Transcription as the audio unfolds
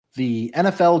The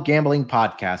NFL Gambling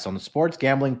Podcast on the Sports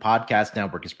Gambling Podcast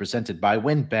Network is presented by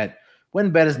WynnBET.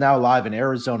 WynnBET is now live in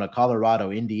Arizona,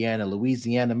 Colorado, Indiana,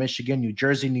 Louisiana, Michigan, New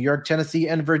Jersey, New York, Tennessee,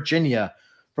 and Virginia.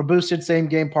 From boosted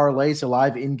same-game parlays to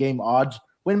live in-game odds,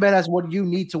 WynnBET has what you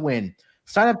need to win.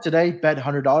 Sign up today, bet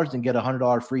 $100 and get a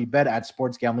 $100 free bet at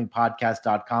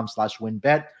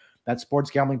sportsgamblingpodcast.com/WynnBET. That's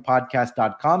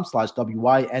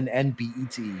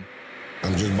sportsgamblingpodcast.com/WYNNBET.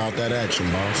 I'm just about that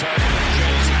action, boss.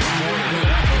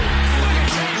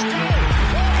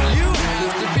 You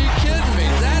have to be kidding me.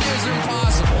 That is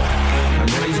impossible. I'm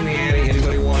raising the ante.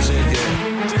 Anybody wants it, get it.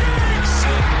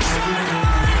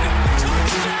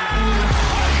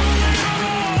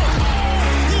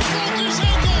 He broke his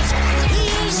ankles. He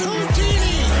is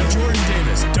Houdini. Jordan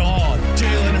Davis, dog.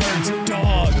 Jalen Hurts,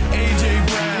 dog. A.J.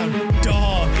 Brown,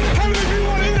 dog. How many people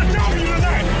want in the W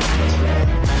tonight?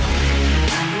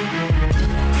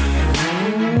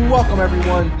 Welcome,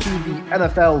 everyone, to the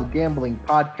NFL Gambling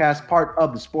Podcast, part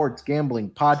of the Sports Gambling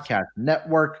Podcast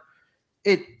Network.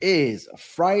 It is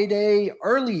Friday,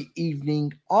 early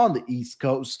evening on the East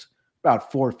Coast,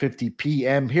 about 4:50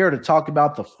 p.m. Here to talk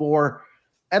about the 4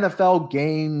 NFL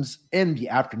games in the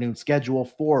afternoon schedule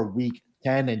for Week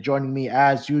 10. And joining me,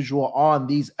 as usual, on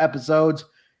these episodes,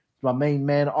 my main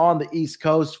man on the East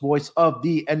Coast, voice of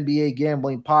the NBA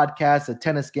Gambling Podcast, the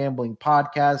Tennis Gambling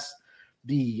Podcast,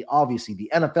 obviously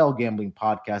the NFL Gambling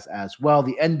Podcast as well.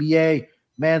 The NBA,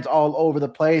 man's all over the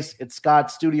place. It's Scott,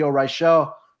 Studio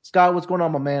Reichel. Scott, what's going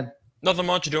on, my man? Nothing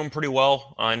much. Doing pretty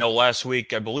well. I know last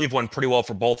week, I believe, went pretty well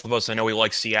for both of us. I know we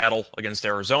like Seattle against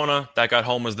Arizona. That got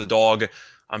home as the dog.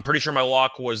 I'm pretty sure my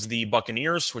lock was the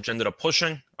Buccaneers, which ended up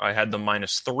pushing. I had them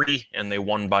 -3, and they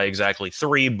won by exactly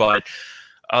 3. But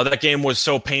that game was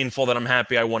so painful that I'm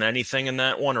happy I won anything in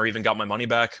that one or even got my money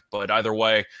back. But either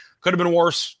way, could have been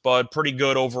worse, but pretty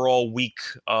good overall. Week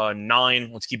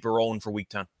 9. Let's keep it rolling for Week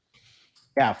 10.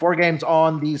 Yeah, 4 games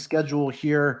on the schedule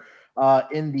here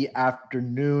in the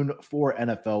afternoon for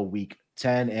NFL Week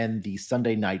 10 and the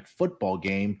Sunday night football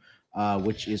game,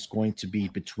 which is going to be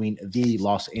between the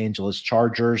Los Angeles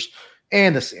Chargers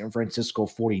and the San Francisco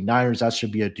 49ers. That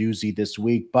should be a doozy this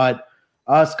week. But,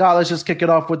 Scott, let's just kick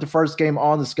it off with the first game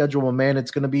on the schedule, my man.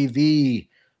 It's going to be the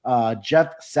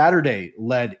Jeff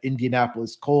Saturday-led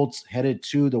Indianapolis Colts headed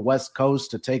to the West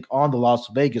Coast to take on the Las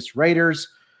Vegas Raiders.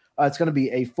 It's going to be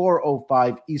a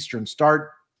 4:05 Eastern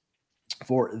start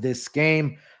for this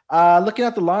game. Looking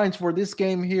at the lines for this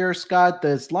game here, Scott,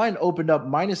 this line opened up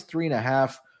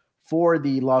 -3.5 for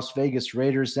the Las Vegas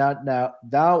Raiders. Now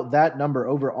that number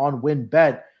over on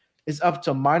WynnBET is up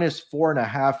to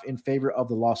 -4.5 in favor of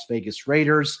the Las Vegas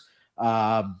Raiders.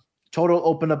 Total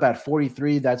opened up at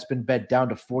 43. That's been bet down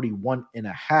to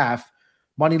 41.5.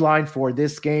 Money line for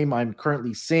this game, I'm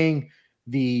currently seeing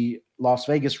the Las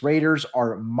Vegas Raiders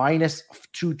are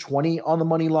 -220 on the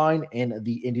money line, and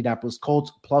the Indianapolis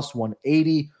Colts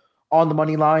 +180 on the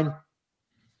money line.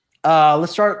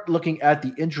 Let's start looking at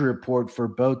the injury report for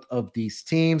both of these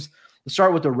teams. Let's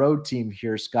start with the road team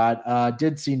here, Scott.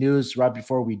 Did see news right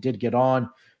before we did get on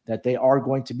that they are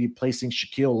going to be placing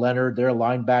Shaquille Leonard, their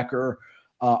linebacker,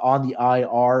 on the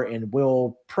IR and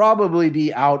will probably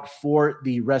be out for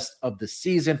the rest of the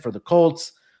season for the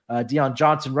Colts. Deion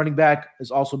Johnson, running back,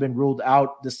 has also been ruled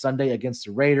out this Sunday against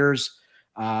the Raiders.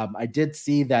 I did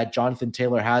see that Jonathan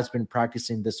Taylor has been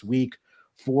practicing this week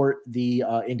for the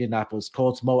Indianapolis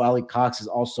Colts. Mo Alley Cox is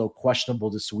also questionable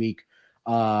this week.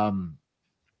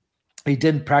 He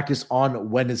didn't practice on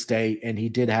Wednesday, and he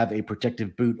did have a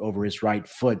protective boot over his right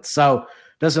foot. So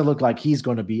doesn't look like he's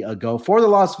going to be a go. For the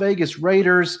Las Vegas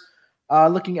Raiders,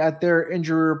 looking at their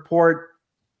injury report,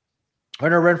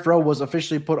 Hunter Renfrow was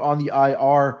officially put on the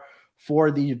IR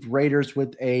for the Raiders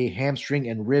with a hamstring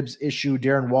and ribs issue.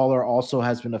 Darren Waller also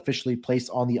has been officially placed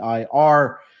on the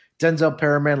IR. Denzel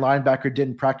Perriman, linebacker,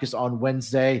 didn't practice on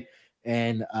Wednesday,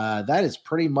 and that is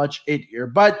pretty much it here.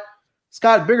 But,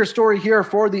 Scott, bigger story here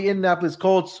for the Indianapolis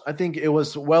Colts. I think it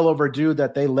was well overdue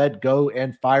that they let go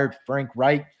and fired Frank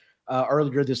Reich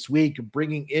earlier this week,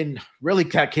 bringing in, really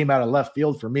that came out of left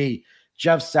field for me,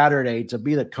 Jeff Saturday to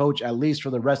be the coach at least for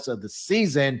the rest of the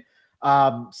season.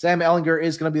 Sam Ehlinger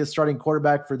is going to be the starting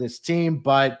quarterback for this team,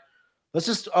 but let's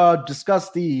just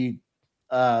discuss the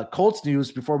Colts news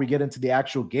before we get into the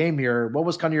actual game here. What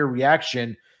was kind of your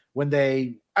reaction when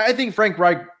I think Frank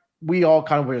Reich, we all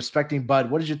kind of were expecting, but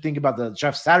what did you think about the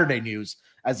Jeff Saturday news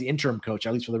as the interim coach,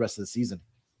 at least for the rest of the season?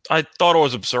 I thought it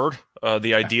was absurd.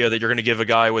 The idea that you're going to give a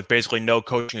guy with basically no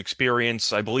coaching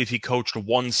experience. I believe he coached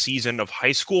 1 season of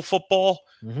high school football,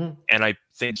 and I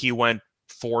think he went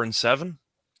 4-7,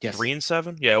 yes.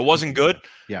 3-7. Yeah, it wasn't good.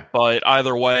 Yeah, but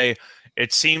either way,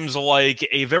 It seems like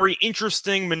a very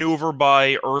interesting maneuver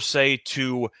by Irsay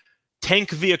to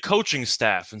tank via coaching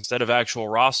staff instead of actual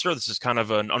roster. This is kind of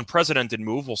an unprecedented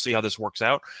move. We'll see how this works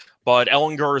out. But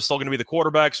Ellinger is still going to be the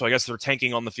quarterback, so I guess they're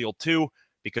tanking on the field too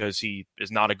because he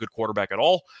is not a good quarterback at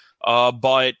all.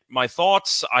 But my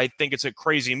thoughts, I think it's a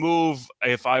crazy move.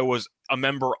 If I was a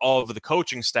member of the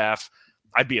coaching staff,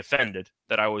 I'd be offended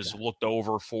that I was looked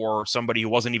over for somebody who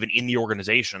wasn't even in the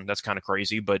organization. That's kind of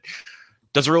crazy, but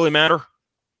does it really matter?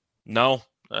 No.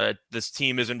 This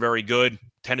team isn't very good.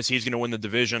 Tennessee's going to win the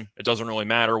division. It doesn't really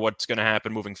matter what's going to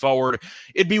happen moving forward.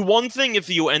 It'd be one thing if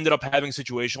you ended up having a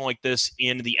situation like this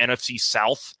in the NFC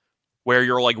South, where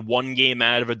you're like one game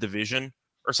out of a division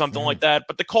or something like that.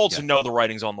 But the Colts know the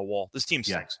writing's on the wall. This team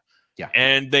stinks. Yeah.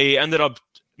 And they ended up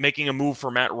making a move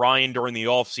for Matt Ryan during the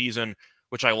offseason,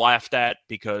 which I laughed at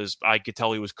because I could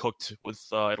tell he was cooked with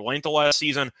Atlanta last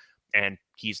season, and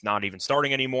he's not even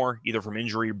starting anymore, either from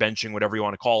injury or benching, whatever you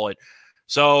want to call it.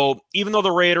 So even though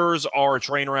the Raiders are a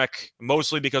train wreck,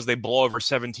 mostly because they blow over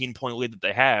 17-point lead that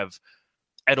they have,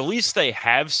 at least they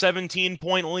have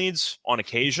 17-point leads on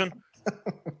occasion.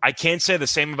 I can't say the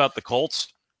same about the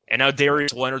Colts. And now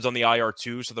Darius Leonard's on the IR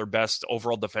too, so their best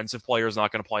overall defensive player is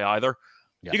not going to play either.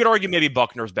 Yeah. You could argue maybe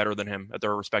Buckner's better than him at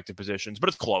their respective positions, but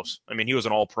it's close. I mean, he was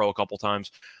an all-pro a couple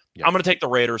times. Yeah. I'm going to take the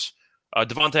Raiders.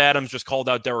 Devonta Adams just called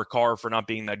out Derek Carr for not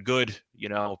being that good.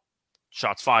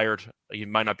 Shots fired. You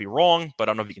might not be wrong, but I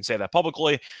don't know if you can say that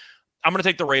publicly. I'm going to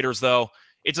take the Raiders, though.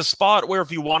 It's a spot where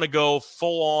if you want to go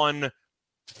full-on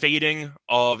fading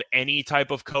of any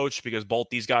type of coach, because both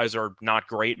these guys are not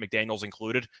great, McDaniels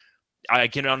included, I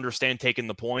can understand taking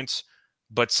the points.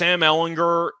 But Sam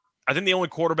Ehlinger, I think the only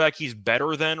quarterback he's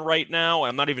better than right now,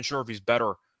 I'm not even sure if he's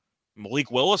better,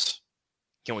 Malik Willis.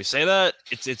 Can we say that?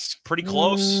 It's pretty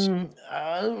close.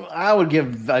 I would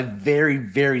give a very,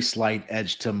 very slight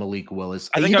edge to Malik Willis.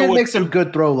 I think he did make some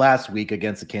good throw last week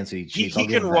against the Kansas City Chiefs. He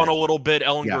can run a little bit.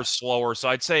 Ellinger's slower, so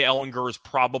I'd say Ehlinger is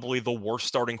probably the worst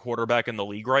starting quarterback in the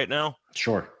league right now.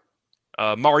 Sure.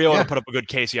 Mariota put up a good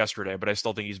case yesterday, but I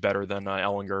still think he's better than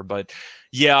Ehlinger. But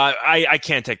yeah, I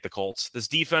can't take the Colts. This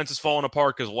defense is falling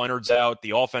apart because Leonard's out.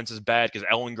 The offense is bad because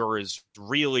Ehlinger is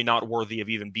really not worthy of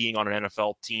even being on an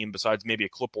NFL team besides maybe a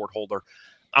clipboard holder.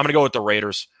 I'm going to go with the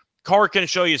Raiders. Carr can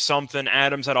show you something.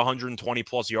 Adams had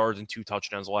 120-plus yards and 2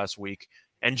 touchdowns last week.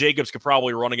 And Jacobs could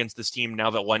probably run against this team now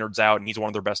that Leonard's out and he's one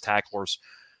of their best tacklers.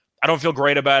 I don't feel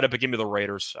great about it, but give me the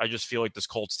Raiders. I just feel like this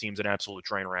Colts team's an absolute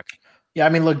train wreck. Yeah, I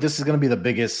mean, look, this is going to be the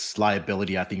biggest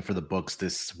liability, I think, for the books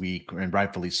this week, and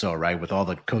rightfully so, right? With all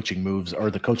the coaching moves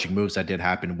that did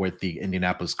happen with the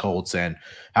Indianapolis Colts and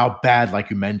how bad, like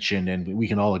you mentioned, and we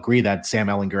can all agree that Sam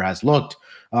Ehlinger has looked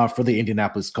for the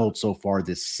Indianapolis Colts so far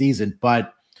this season. But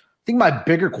I think my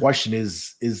bigger question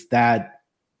is this a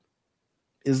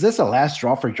last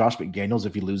straw for Josh McDaniels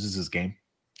if he loses his game?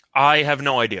 I have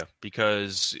no idea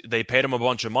because they paid him a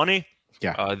bunch of money.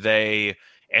 Yeah. They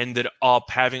ended up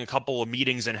having a couple of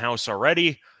meetings in-house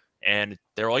already, and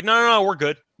they were like, no, we're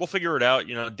good. We'll figure it out.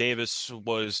 Davis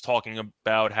was talking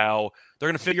about how they're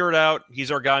going to figure it out. He's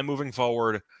our guy moving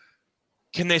forward.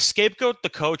 Can they scapegoat the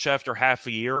coach after half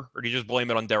a year, or do you just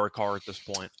blame it on Derek Carr at this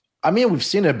point? I mean, we've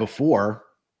seen it before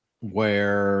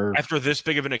where... After this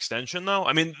big of an extension, though?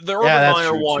 I mean, the Urban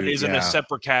Meyer one is in a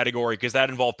separate category because that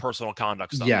involved personal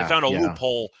conduct stuff. They found a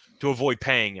loophole to avoid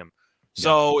paying him.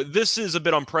 So this is a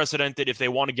bit unprecedented if they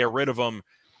want to get rid of him.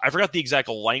 I forgot the exact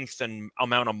length and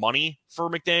amount of money for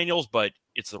McDaniels, but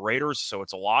it's the Raiders, so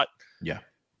it's a lot. Yeah.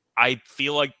 I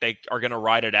feel like they are going to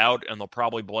ride it out, and they'll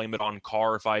probably blame it on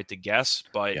Carr if I had to guess,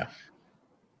 but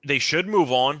they should move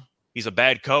on. He's a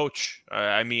bad coach.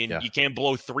 You can't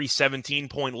blow 3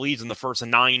 17-point leads in the first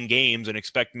 9 games and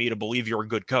expect me to believe you're a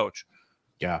good coach.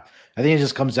 Yeah. I think it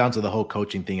just comes down to the whole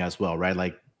coaching thing as well, right?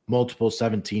 Like, multiple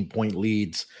 17-point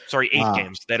leads. Sorry, 8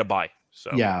 games. They had a bye.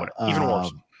 So even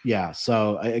worse. Yeah.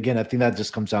 So again, I think that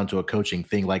just comes down to a coaching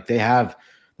thing. Like they have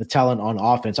the talent on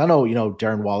offense. I know,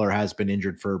 Darren Waller has been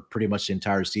injured for pretty much the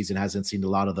entire season, hasn't seen a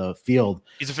lot of the field.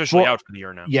 He's officially out for the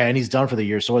year now. Yeah, and he's done for the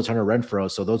year. So is Hunter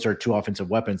Renfrow. So those are 2 offensive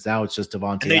weapons. Now it's just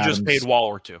Devontae And they Adams. just paid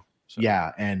Waller too. So.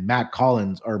 Yeah, and Matt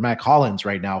Collins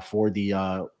right now for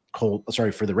the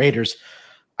for the Raiders.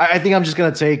 I think I'm just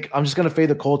going to fade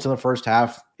the Colts in the first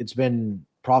half. It's been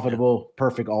profitable,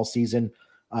 perfect all season.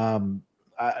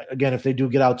 Again, if they do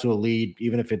get out to a lead,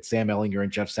 even if it's Sam Ehlinger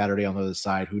and Jeff Saturday on the other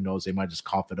side, who knows? They might just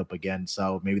cough it up again.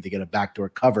 So maybe they get a backdoor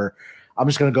cover. I'm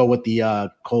just going to go with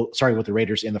with the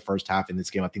Raiders in the first half in this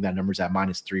game. I think that number's at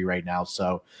 -3 right now.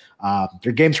 So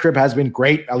their game script has been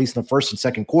great, at least in the first and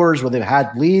second quarters where they've had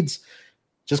leads.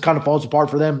 Just kind of falls apart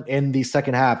for them in the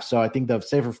second half. So I think the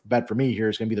safer bet for me here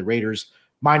is going to be the Raiders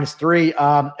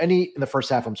 -3. In the first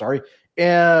half, I'm sorry.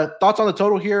 Thoughts on the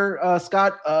total here,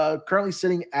 Scott? Currently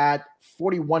sitting at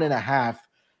 41.5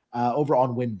 over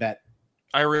on WinBet.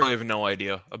 I really have no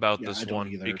idea about this one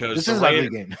either. because This is an ugly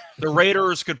game. The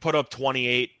Raiders could put up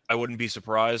 28. I wouldn't be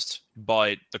surprised,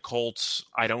 but the Colts,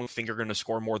 I don't think are going to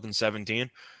score more than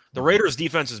 17. The Raiders'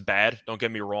 defense is bad, don't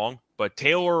get me wrong, but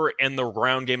Taylor and the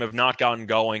ground game have not gotten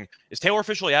going. Is Taylor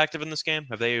officially active in this game?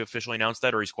 Have they officially announced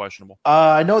that, or he's questionable?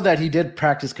 I know that he did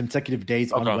practice consecutive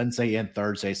days on Wednesday and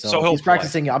Thursday, so he's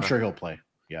practicing. I'm sure he'll play.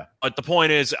 Yeah. But the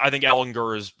point is, I think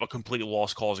Ellinger is a complete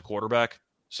lost call as a quarterback.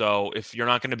 So if you're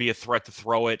not going to be a threat to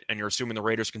throw it, and you're assuming the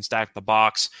Raiders can stack the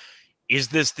box, is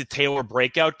this the Taylor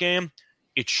breakout game?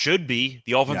 It should be.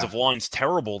 The offensive line's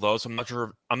terrible, though, so I'm not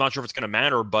sure if it's going to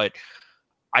matter, but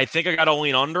I think I got to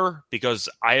lean under because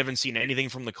I haven't seen anything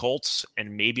from the Colts,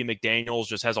 and maybe McDaniels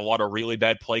just has a lot of really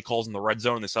bad play calls in the red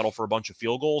zone and they settle for a bunch of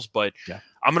field goals, but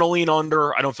I'm going to lean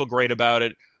under. I don't feel great about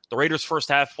it. The Raiders' first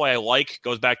half play I like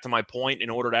goes back to my point. In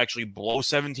order to actually blow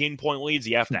 17-point leads,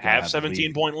 you have to have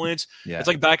 17-point leads. Yeah. It's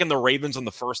like back in the Ravens in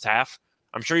the first half.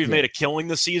 I'm sure you've made a killing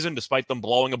this season despite them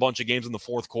blowing a bunch of games in the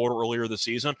fourth quarter earlier this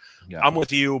season. Yeah. I'm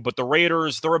with you, but the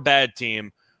Raiders, they're a bad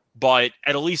team. But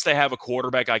at least they have a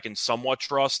quarterback I can somewhat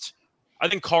trust. I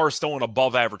think Carr is still an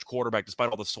above-average quarterback despite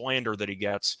all the slander that he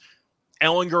gets.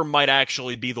 Ellinger might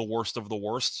actually be the worst of the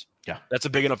worst. Yeah. That's a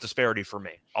big enough disparity for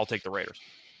me. I'll take the Raiders.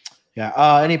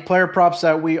 Yeah. Any player props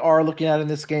that we are looking at in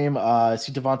this game? I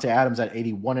see Devontae Adams at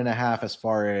 81.5 as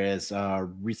far as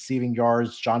receiving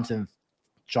yards. Jonathan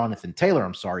Taylor,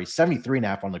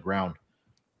 73.5 on the ground.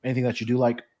 Anything that you do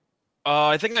like?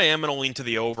 I think I am going to lean to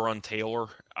the over on Taylor.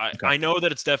 I know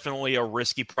that it's definitely a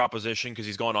risky proposition because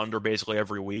he's gone under basically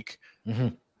every week. Mm-hmm.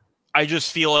 I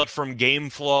just feel like from game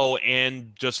flow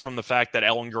and just from the fact that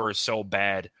Ellinger is so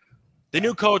bad, the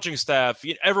new coaching staff,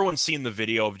 everyone's seen the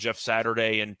video of Jeff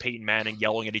Saturday and Peyton Manning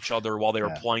yelling at each other while they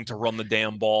were playing to run the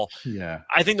damn ball. Yeah,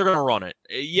 I think they're going to run it.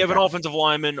 You have an offensive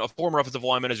lineman, a former offensive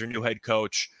lineman as your new head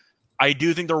coach. I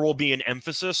do think there will be an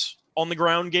emphasis on the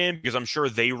ground game because I'm sure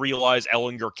they realize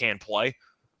Ellinger can't play.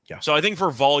 Yeah. So I think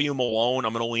for volume alone,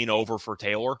 I'm going to lean over for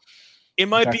Taylor. It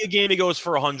might be a game he goes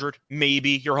for 100.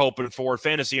 Maybe you're hoping for it.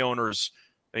 Fantasy owners,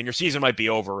 I mean, your season might be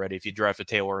over already if you drafted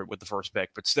Taylor with the first pick,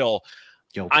 but still,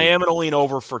 I am going to lean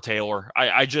over for Taylor.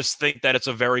 I just think that it's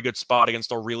a very good spot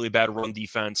against a really bad run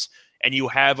defense, and you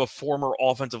have a former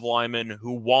offensive lineman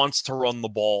who wants to run the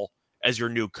ball as your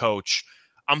new coach.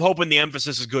 I'm hoping the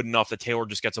emphasis is good enough that Taylor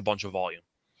just gets a bunch of volume.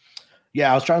 Yeah,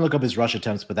 I was trying to look up his rush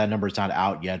attempts, but that number is not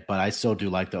out yet. But I still do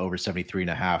like the over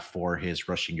 73.5 for his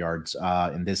rushing yards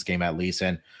in this game at least.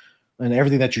 And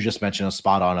everything that you just mentioned is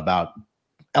spot on about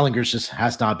Ellinger just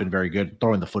has not been very good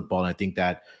throwing the football. And I think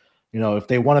that, if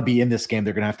they want to be in this game,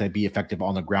 they're going to have to be effective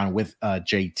on the ground with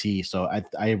JT. So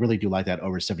I really do like that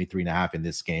over 73.5 in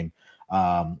this game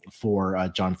for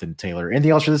Jonathan Taylor.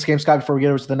 Anything else for this game, Scott, before we get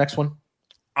over to the next one?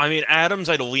 I mean, Adams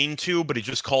I'd lean to, but he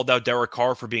just called out Derek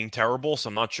Carr for being terrible, so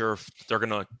I'm not sure if they're going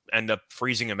to end up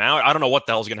freezing him out. I don't know what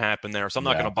the hell's going to happen there, so I'm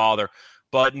not going to bother.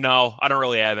 But no, I don't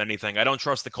really have anything. I don't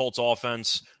trust the Colts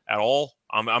offense at all.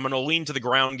 I'm going to lean to the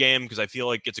ground game because I feel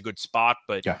like it's a good spot,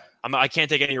 but I can't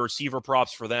take any receiver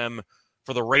props for them.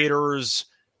 For the Raiders,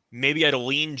 maybe I'd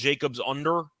lean Jacobs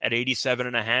under at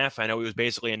 87.5. I know he was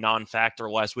basically a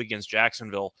non-factor last week against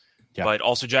Jacksonville. Yeah. But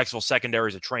also Jacksonville's secondary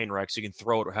is a train wreck, so you can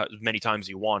throw it as many times as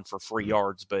you want for free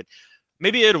yards. But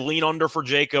maybe it'd lean under for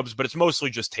Jacobs, but it's mostly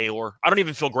just Taylor. I don't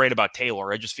even feel great about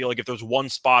Taylor. I just feel like if there's one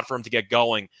spot for him to get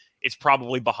going, it's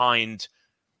probably behind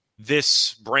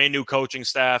this brand new coaching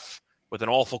staff with an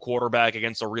awful quarterback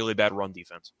against a really bad run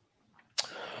defense.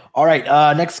 All right,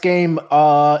 next game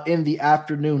in the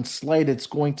afternoon slate, it's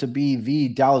going to be the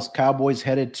Dallas Cowboys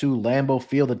headed to Lambeau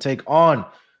Field to take on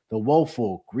the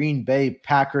woeful Green Bay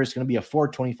Packers. Going to be a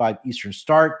 4:25 Eastern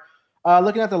start.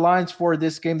 Looking at the lines for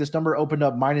this game, this number opened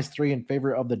up -3 in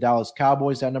favor of the Dallas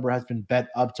Cowboys. That number has been bet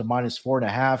up to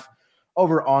 -4.5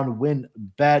 over on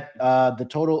WinBet. The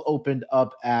total opened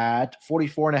up at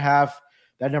 44.5.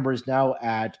 That number is now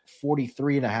at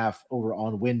 43.5 over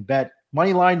on WinBet.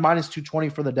 Money line -220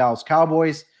 for the Dallas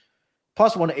Cowboys,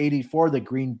 +180 for the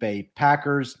Green Bay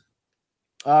Packers.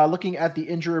 Looking at the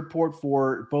injury report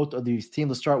for both of these teams,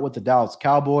 let's start with the Dallas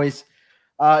Cowboys.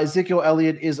 Ezekiel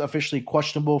Elliott is officially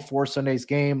questionable for Sunday's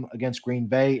game against Green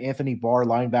Bay. Anthony Barr,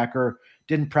 linebacker,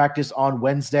 didn't practice on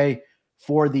Wednesday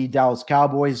for the Dallas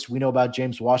Cowboys. We know about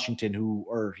James Washington,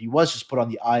 he was just put on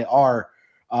the IR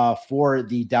for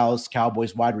the Dallas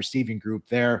Cowboys wide receiving group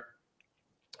there.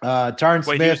 Tyron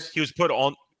Smith. He was put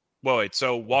on. Wait,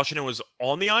 so Washington was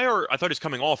on the IR? I thought he was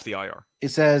coming off the IR. It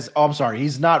says, I'm sorry,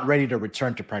 he's not ready to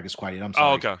return to practice quite yet. I'm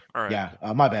sorry. Oh, okay. All right.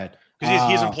 Yeah, my bad. Because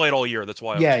he hasn't played all year. That's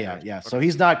why. Yeah. Okay. So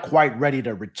he's not quite ready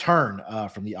to return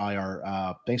from the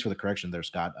IR. Thanks for the correction there,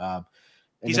 Scott.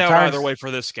 He's out either way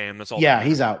for this game. That's all. Yeah,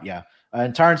 he's out. Yeah.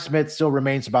 And Terrence Smith still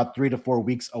remains about 3 to 4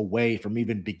 weeks away from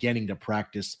even beginning to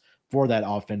practice for that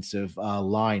offensive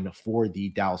line for the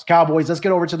Dallas Cowboys. Let's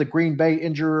get over to the Green Bay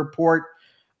injury report.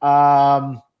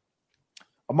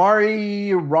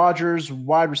 Amari Rogers,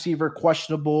 wide receiver,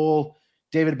 questionable.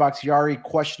 David Bakhtiari,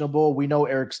 questionable. We know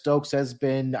Eric Stokes has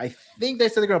been, I think they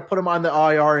said they're going to put him on the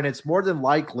IR, and it's more than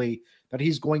likely that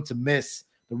he's going to miss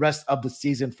the rest of the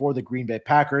season for the Green Bay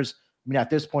Packers. I mean, at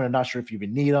this point, I'm not sure if you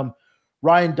even need him.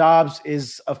 Ryan Dobbs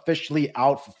is officially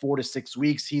out for 4 to 6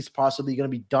 weeks. He's possibly going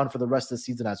to be done for the rest of the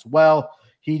season as well.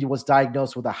 He was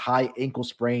diagnosed with a high ankle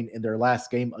sprain in their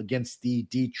last game against the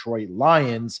Detroit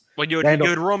Lions. Well, you had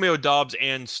Romeo Dobbs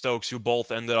and Stokes, who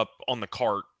both ended up on the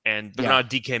cart, and they're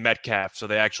not DK Metcalf, so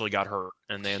they actually got hurt,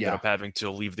 and they ended up having to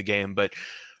leave the game. But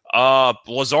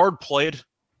Lazard played.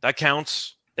 That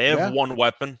counts. They have one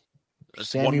weapon.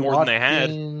 It's one more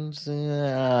Watkins, than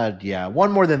they had.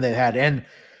 One more than they had. And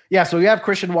so you have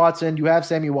Christian Watson, you have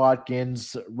Sammy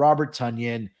Watkins, Robert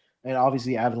Tonyan, and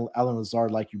obviously Alan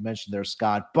Lazard, like you mentioned there,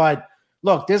 Scott. But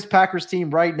look, this Packers team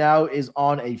right now is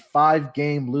on a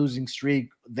 5-game losing streak.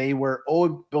 They were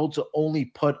able to only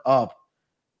put up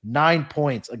 9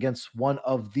 points against one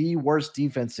of the worst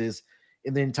defenses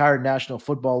in the entire National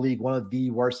Football League, one of the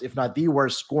worst, if not the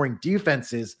worst, scoring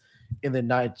defenses in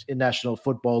the National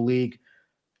Football League.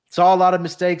 Saw a lot of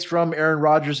mistakes from Aaron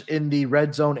Rodgers in the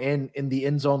red zone and in the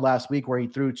end zone last week, where he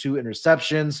threw 2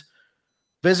 interceptions.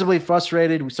 Visibly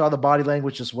frustrated. We saw the body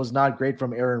language just was not great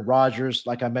from Aaron Rodgers,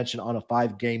 like I mentioned, on a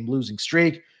 5-game losing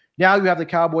streak. Now you have the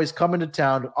Cowboys coming to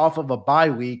town off of a bye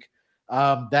week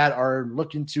that are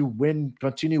looking to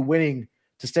continue winning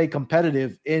to stay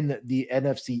competitive in the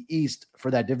NFC East for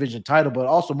that division title, but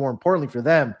also more importantly for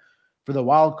them, for the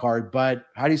wild card. But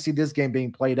how do you see this game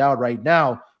being played out right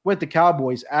now with the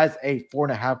Cowboys as a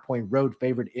 4.5-point road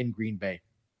favorite in Green Bay?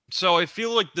 So I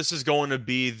feel like this is going to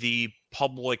be the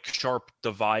public sharp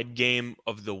divide game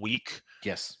of the week.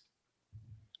 Yes.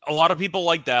 A lot of people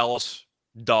like Dallas.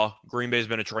 Duh. Green Bay's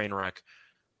been a train wreck.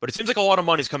 But it seems like a lot of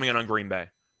money's coming in on Green Bay.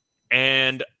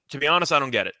 And to be honest, I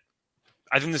don't get it.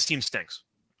 I think this team stinks.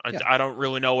 I don't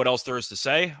really know what else there is to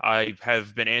say. I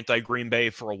have been anti-Green Bay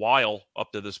for a while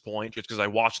up to this point, just because I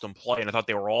watched them play and I thought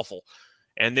they were awful.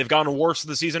 And they've gotten worse as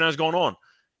the season has gone on.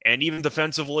 And even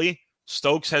defensively,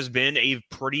 Stokes has been a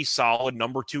pretty solid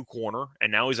number 2 corner,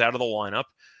 and now he's out of the lineup.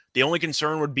 The only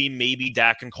concern would be maybe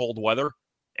Dak in cold weather,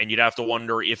 and you'd have to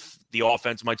wonder if the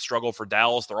offense might struggle for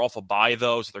Dallas. They're off a bye,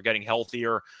 though, so they're getting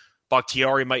healthier.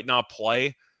 Bakhtiari might not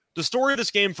play. The story of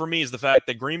this game for me is the fact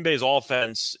that Green Bay's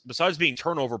offense, besides being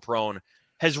turnover-prone,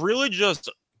 has really just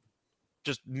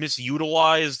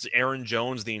misutilized Aaron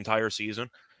Jones the entire season.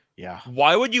 Yeah.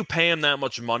 Why would you pay him that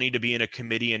much money to be in a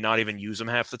committee and not even use him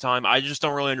half the time? I just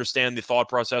don't really understand the thought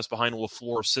process behind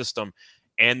LaFleur's system.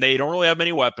 And they don't really have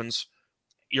many weapons.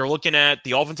 You're looking at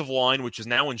the offensive line, which is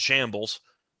now in shambles.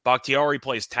 Bakhtiari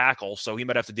plays tackle, so he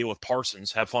might have to deal with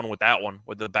Parsons. Have fun with that one,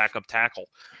 with the backup tackle.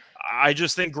 I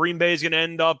just think Green Bay is going to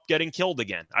end up getting killed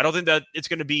again. I don't think that it's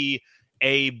going to be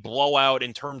a blowout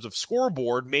in terms of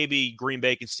scoreboard. Maybe Green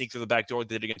Bay can sneak through the back door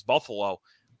they did against Buffalo.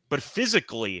 But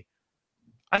physically,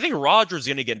 I think Rodgers is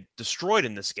going to get destroyed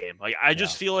in this game. I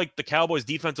just feel like the Cowboys'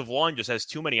 defensive line just has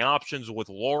too many options with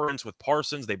Lawrence, with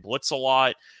Parsons. They blitz a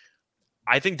lot.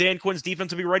 I think Dan Quinn's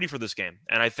defense will be ready for this game.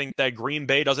 And I think that Green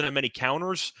Bay doesn't have many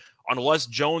counters unless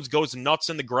Jones goes nuts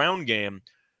in the ground game.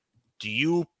 Do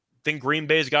you think Green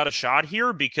Bay's got a shot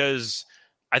here? Because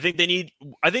I think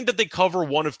that they cover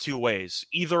one of 2 ways.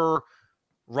 Either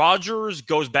Rodgers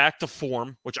goes back to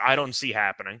form, which I don't see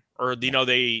happening, or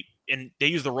they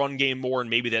use the run game more and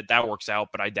maybe that works out,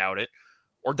 but I doubt it.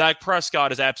 Or Dak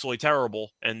Prescott is absolutely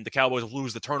terrible and the Cowboys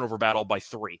lose the turnover battle by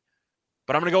 3.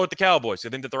 But I'm going to go with the Cowboys. I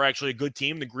think that they're actually a good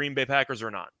team. The Green Bay Packers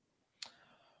are not.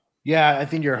 Yeah, I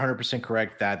think you're 100%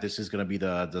 correct that this is going to be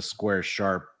the square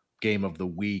sharp game of the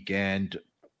week. And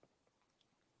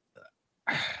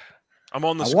I'm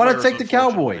on the I want to take the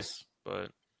Cowboys.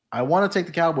 But I want to take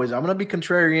the Cowboys. I'm going to be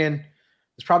contrarian.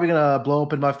 It's probably going to blow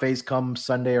up in my face come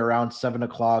Sunday around 7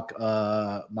 o'clock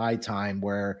my time,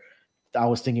 where I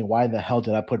was thinking, why the hell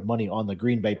did I put money on the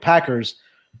Green Bay Packers?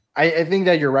 I think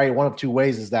that you're right. One of 2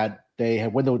 ways is that they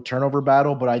have win the turnover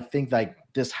battle, but I think like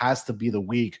this has to be the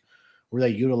week where they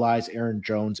utilize Aaron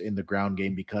Jones in the ground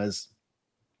game, because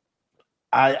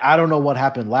I don't know what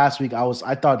happened last week.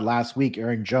 I thought last week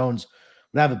Aaron Jones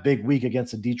would have a big week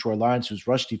against the Detroit Lions, whose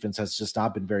rush defense has just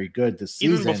not been very good this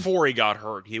season. Even before he got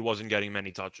hurt, he wasn't getting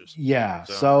many touches. Yeah.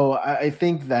 So I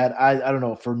think that I don't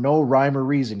know, for no rhyme or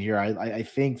reason here, I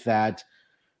think that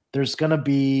there's going to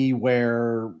be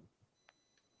where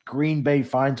Green Bay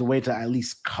finds a way to at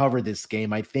least cover this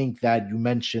game. I think that you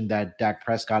mentioned that Dak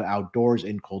Prescott outdoors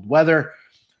in cold weather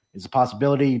is a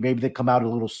possibility. Maybe they come out a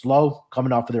little slow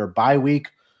coming off of their bye week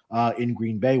in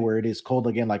Green Bay where it is cold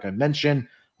again, like I mentioned.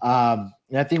 And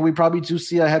I think we probably do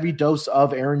see a heavy dose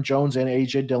of Aaron Jones and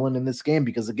A.J. Dillon in this game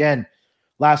because, again,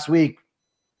 last week,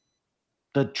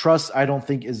 the trust I don't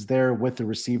think is there with the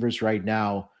receivers right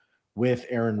now with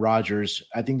Aaron Rodgers.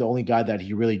 I think the only guy that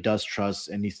he really does trust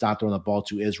and he's not throwing the ball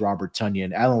to is Robert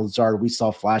Tonyan. Alan Lazard, we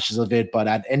saw flashes of it, but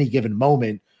at any given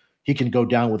moment, he can go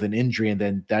down with an injury, and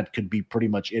then that could be pretty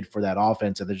much it for that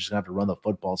offense, and they're just going to have to run the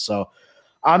football. So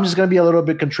I'm just going to be a little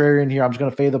bit contrarian here. I'm just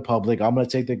going to fade the public. I'll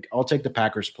take the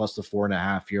Packers plus the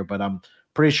 4.5 here, but I'm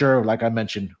pretty sure, like I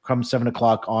mentioned, come 7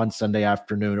 o'clock on Sunday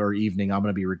afternoon or evening, I'm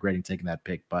going to be regretting taking that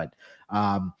pick. But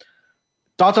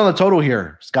thoughts on the total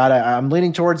here, Scott? I'm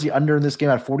leaning towards the under in this game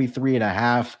at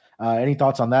 43.5. Any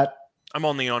thoughts on that? I'm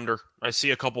on the under. I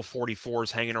see a couple 44s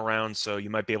hanging around, so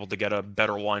you might be able to get a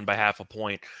better line by half a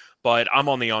point. But I'm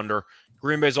on the under.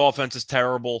 Green Bay's offense is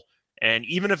terrible. And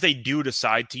even if they do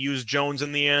decide to use Jones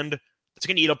in the end, it's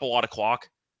going to eat up a lot of clock.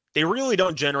 They really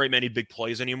don't generate many big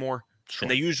plays anymore. Sure. And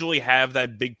they usually have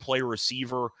that big play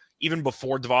receiver. Even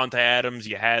before Devonta Adams,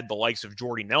 you had the likes of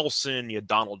Jordy Nelson, you had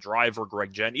Donald Driver,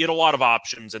 Greg Jen. You had a lot of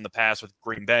options in the past with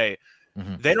Green Bay.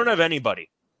 Mm-hmm. They don't have anybody.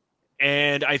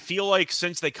 And I feel like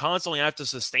since they constantly have to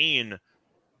sustain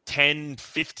 10,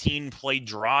 15 play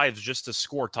drives just to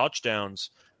score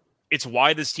touchdowns, it's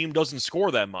why this team doesn't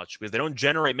score that much, because they don't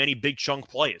generate many big chunk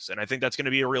plays. And I think that's going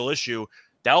to be a real issue.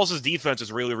 Dallas's defense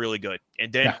is really, really good. And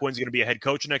Dan Quinn's going to be a head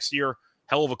coach next year,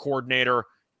 hell of a coordinator.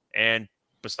 And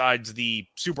besides the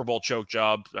Super Bowl choke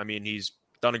job, I mean, he's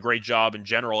done a great job in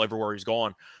general everywhere he's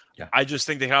gone. Yeah. I just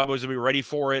think the Cowboys will be ready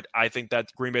for it. I think that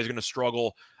Green Bay is going to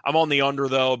struggle. I'm on the under,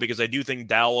 though, because I do think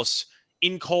Dallas,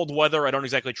 in cold weather, I don't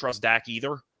exactly trust Dak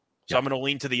either. So I'm going to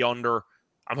lean to the under.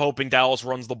 I'm hoping Dallas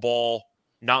runs the ball.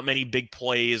 Not many big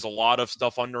plays, a lot of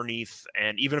stuff underneath.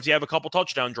 And even if you have a couple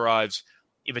touchdown drives,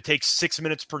 if it takes 6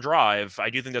 minutes per drive, I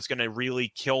do think that's going to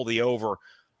really kill the over.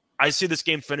 I see this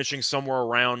game finishing somewhere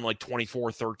around like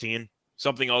 24-13.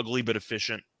 Something ugly but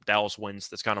efficient. Dallas wins.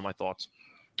 That's kind of my thoughts.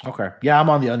 Okay. Yeah, I'm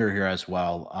on the under here as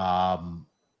well.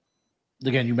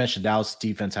 Again, you mentioned Dallas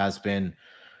defense has been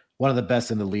one of the best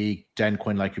in the league. Dan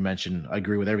Quinn, like you mentioned, I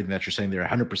agree with everything that you're saying there.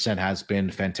 100% has been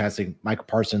fantastic. Michael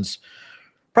Parsons,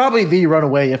 probably the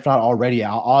runaway, if not already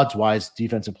odds-wise,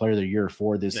 defensive player of the year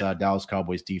for this Dallas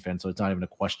Cowboys defense. So it's not even a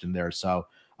question there. So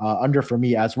under for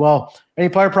me as well. Any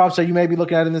player props that you may be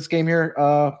looking at in this game here,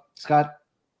 Scott?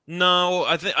 No,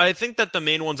 I think that the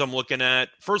main ones I'm looking at,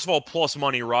 first of all, plus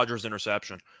money, Rodgers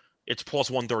interception. It's plus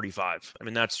 135. I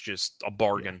mean, that's just a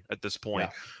bargain at this point.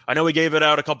 Yeah. I know we gave it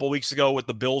out a couple weeks ago with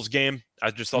the Bills game. I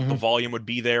just thought the volume would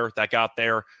be there. That got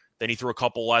there. Then he threw a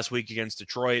couple last week against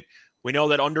Detroit. We know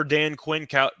that under Dan Quinn,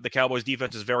 the Cowboys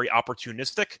defense is very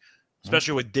opportunistic,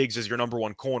 especially with Diggs as your number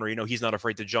one corner. You know, he's not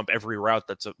afraid to jump every route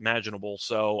that's imaginable.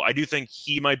 So I do think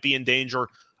he might be in danger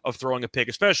of throwing a pick,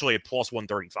 especially at plus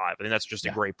 135. I think that's just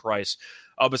a great price.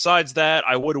 Besides that,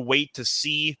 I would wait to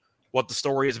see what the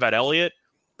story is about Elliott,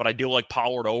 but I do like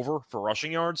Pollard over for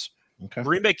rushing yards. Okay.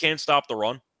 Green Bay can't stop the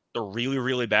run. They're really,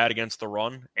 really bad against the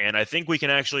run. And I think we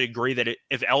can actually agree that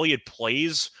if Elliott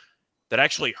plays, that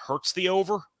actually hurts the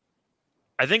over.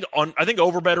 I think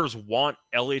overbettors want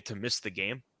Elliott to miss the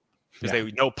game because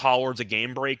they know Pollard's a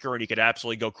game breaker and he could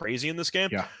absolutely go crazy in this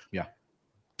game. Yeah.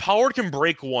 Pollard can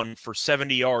break one for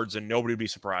 70 yards and nobody would be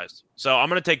surprised. So I'm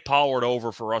going to take Pollard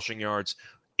over for rushing yards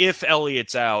if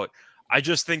Elliott's out. I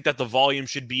just think that the volume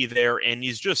should be there, and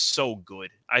he's just so good.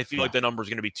 I feel like the number is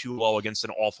going to be too low against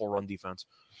an awful run defense.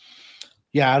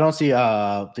 Yeah, I don't see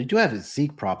they do have his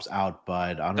Zeke props out,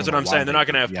 but I don't That's what I'm saying. They're not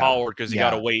going to have Pollard because you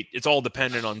got to wait. It's all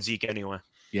dependent on Zeke anyway.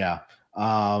 Yeah.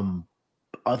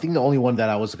 I think the only one that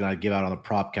I was going to give out on the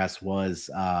propcast was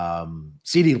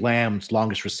CeeDee Lamb's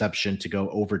longest reception to go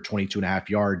over 22.5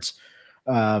 yards.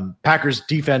 Packers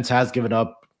defense has given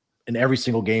up in every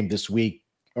single game this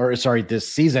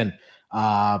season,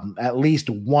 at least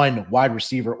one wide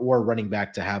receiver or running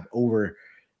back to have over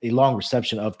a long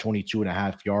reception of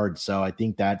 22.5 yards. So I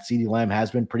think that CeeDee Lamb has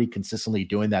been pretty consistently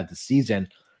doing that this season.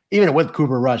 Even with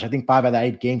Cooper Rush, I think 5 out of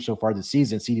 8 games so far this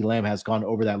season, CeeDee Lamb has gone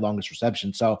over that longest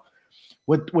reception. So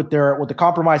with the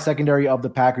compromised secondary of the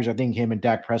Packers, I think him and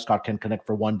Dak Prescott can connect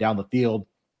for one down the field.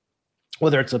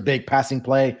 whether it's a big passing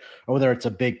play or whether it's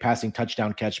a big passing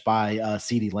touchdown catch by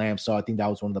CeeDee Lamb. So I think that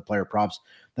was one of the player props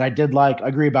that I did like. I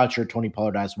agree about your Tony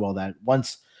Pollard as well, that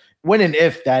when and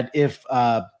if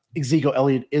Ezekiel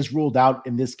Elliott is ruled out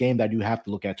in this game, that you have to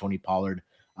look at Tony Pollard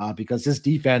because this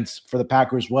defense for the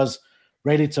Packers was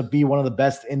rated to be one of the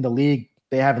best in the league.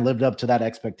 They haven't lived up to that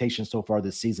expectation so far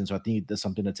this season. So I think there's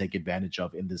something to take advantage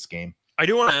of in this game. I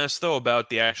do want to ask, though, about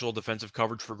the actual defensive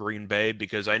coverage for Green Bay,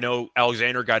 because I know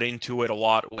Alexander got into it a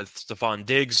lot with Stephon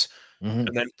Diggs and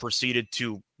then proceeded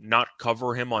to not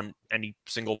cover him on any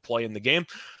single play in the game.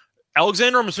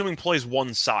 Alexander, I'm assuming, plays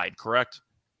one side, correct?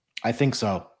 I think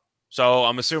so. So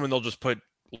I'm assuming they'll just put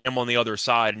him on the other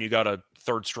side, and you got a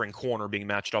third-string corner being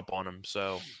matched up on him.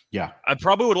 So yeah, I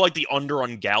probably would like the under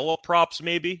on Gallup props,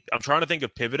 maybe. I'm trying to think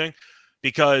of pivoting,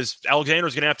 because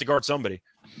Alexander's going to have to guard somebody.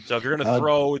 So if you're going to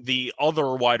throw the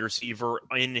other wide receiver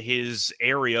in his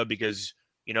area because,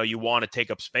 you want to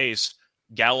take up space,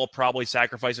 Gallup probably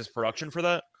sacrifices production for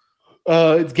that.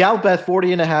 It's Gallup at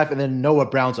 40.5, and then Noah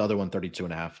Brown's other one,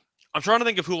 32.5. I'm trying to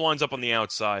think of who lines up on the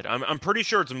outside. I'm pretty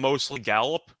sure it's mostly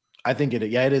Gallup. I think it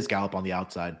is Gallup on the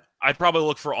outside. I'd probably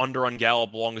look for under on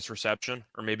Gallup longest reception,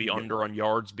 or maybe under on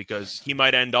yards, because he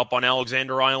might end up on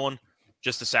Alexander Island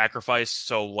just to sacrifice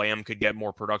so Lamb could get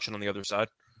more production on the other side.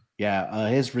 Yeah,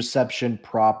 his reception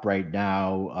prop right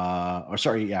now,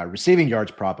 receiving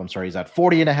yards prop, he's at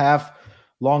 40.5.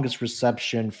 Longest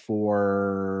reception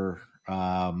for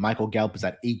Michael Gallup is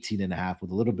at 18.5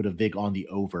 with a little bit of vig on the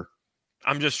over.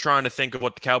 I'm just trying to think of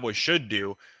what the Cowboys should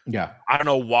do. Yeah. I don't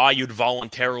know why you'd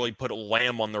voluntarily put a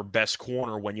Lamb on their best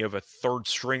corner when you have a third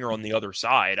stringer on the other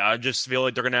side. I just feel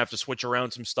like they're going to have to switch around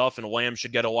some stuff, and Lamb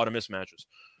should get a lot of mismatches.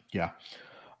 Yeah.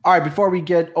 All right, before we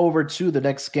get over to the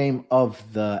next game of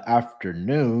the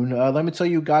afternoon, let me tell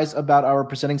you guys about our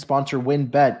presenting sponsor,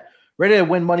 WynnBET. Ready to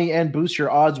win money and boost your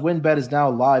odds? WynnBET is now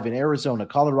live in Arizona,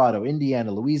 Colorado,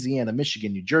 Indiana, Louisiana,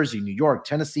 Michigan, New Jersey, New York,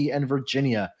 Tennessee, and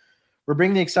Virginia. We're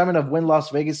bringing the excitement of Wynn Las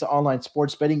Vegas to online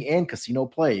sports betting and casino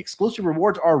play. Exclusive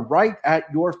rewards are right at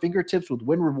your fingertips with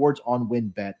Wynn Rewards on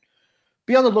WynnBET.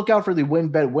 Be on the lookout for the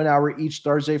WynnBET Win Hour each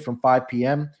Thursday from 5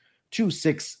 p.m. to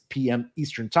 6 p.m.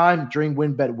 Eastern Time. During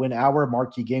WynnBET Win Hour,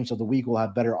 marquee games of the week will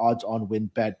have better odds on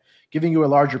WynnBET, giving you a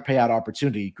larger payout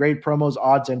opportunity. Great promos,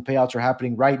 odds, and payouts are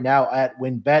happening right now at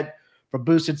WynnBET. From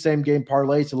boosted same-game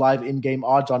parlays to live in-game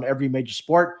odds on every major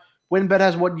sport, WynnBET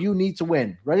has what you need to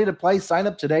win. Ready to play? Sign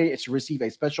up today to receive a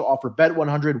special offer. Bet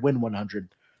 100, win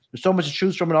 100. There's so much to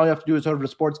choose from, and all you have to do is head over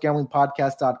to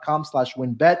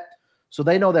sportsgamblingpodcast.com/WynnBET so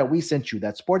they know that we sent you.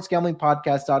 That's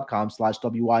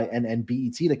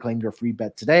sportsgamblingpodcast.com/WYNNBET to claim your free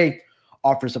bet today.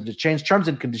 Offers subject to change. Terms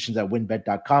and conditions at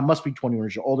wynnbet.com. Must be 21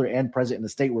 years or older and present in the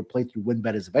state where playthrough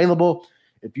WynnBET is available.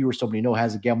 If you or somebody you know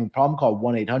has a gambling problem, call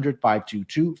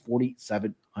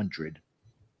 1-800-522-4700.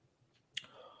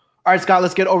 All right, Scott,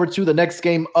 let's get over to the next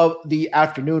game of the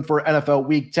afternoon for NFL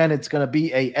Week 10. It's going to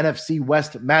be a NFC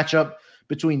West matchup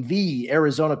between the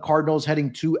Arizona Cardinals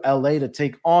heading to LA to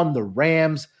take on the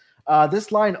Rams.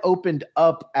 This line opened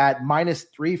up at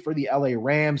 -3 for the LA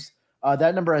Rams.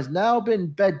 That number has now been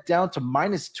bet down to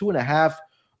 -2.5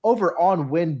 over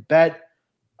on WynnBET.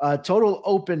 Total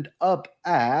opened up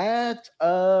at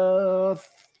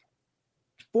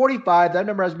 45. That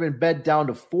number has been bet down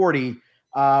to 40.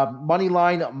 Money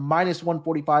line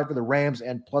 -145 for the Rams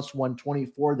and +120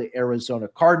 for the Arizona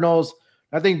Cardinals.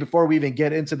 I think before we even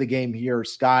get into the game here,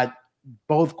 Scott,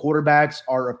 both quarterbacks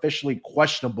are officially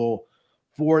questionable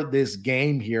for this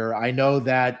game here. I know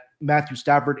that Matthew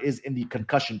Stafford is in the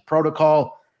concussion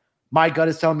protocol. My gut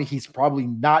is telling me he's probably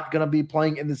not going to be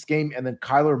playing in this game. And then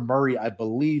Kyler Murray, I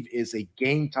believe, is a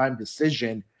game time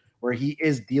decision where he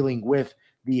is dealing with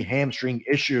the hamstring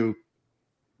issue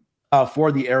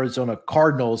for the Arizona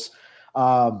Cardinals.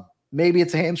 Maybe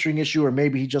it's a hamstring issue, or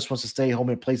maybe he just wants to stay home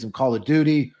and play some Call of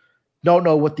Duty. Don't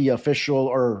know what the official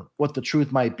or what the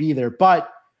truth might be there.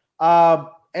 But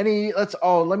let me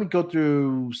go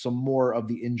through some more of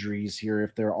the injuries here,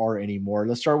 if there are any more.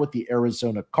 Let's start with the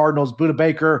Arizona Cardinals. Budda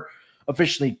Baker,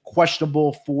 officially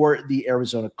questionable for the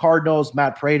Arizona Cardinals.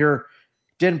 Matt Prater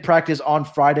didn't practice on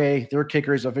Friday. Their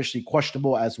kicker is officially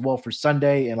questionable as well for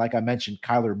Sunday. And like I mentioned,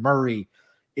 Kyler Murray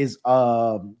is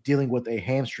dealing with a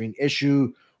hamstring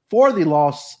issue. For the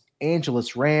Los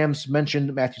Angeles Rams,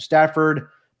 mentioned Matthew Stafford.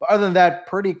 But other than that,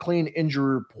 pretty clean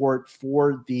injury report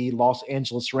for the Los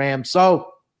Angeles Rams.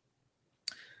 So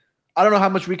I don't know how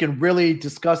much we can really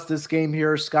discuss this game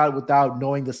here, Scott, without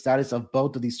knowing the status of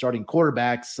both of these starting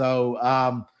quarterbacks.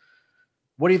 So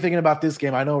what are you thinking about this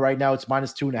game? I know right now it's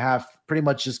 -2.5, pretty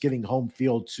much just giving home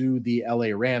field to the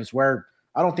LA Rams, where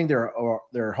I don't think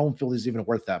their home field is even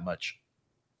worth that much.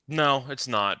 No, it's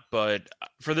not. But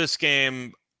for this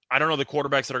game, I don't know the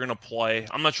quarterbacks that are going to play.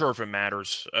 I'm not sure if it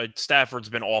matters. Stafford's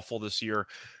been awful this year.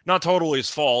 Not totally his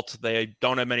fault. They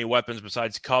don't have many weapons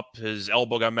besides Kupp. His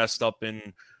elbow got messed up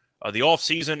in the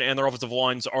offseason, and their offensive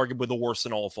line's arguably the worst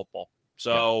in all of football.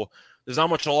 So there's not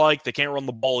much to like. They can't run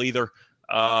the ball either.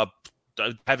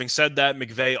 Having said that,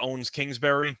 McVay owns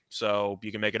Kingsbury, so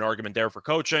you can make an argument there for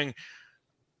coaching.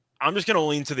 I'm just going to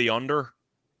lean to the under.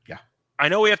 Yeah. I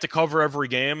know we have to cover every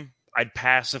game. I'd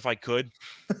pass if I could.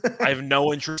 I have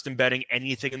no interest in betting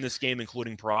anything in this game,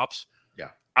 including props. Yeah.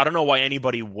 I don't know why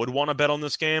anybody would want to bet on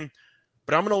this game,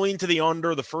 but I'm going to lean to the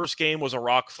under. The first game was a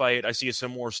rock fight. I see a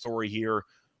similar story here.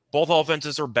 Both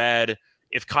offenses are bad.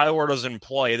 If Kyler doesn't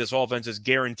play, this offense is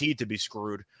guaranteed to be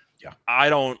screwed. Yeah. I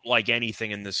don't like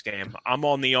anything in this game. I'm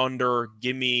on the under.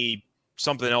 Give me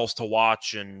something else to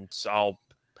watch, and I'll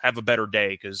have a better day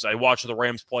because I watched the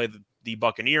Rams play the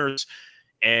Buccaneers,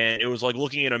 and it was like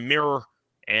looking in a mirror,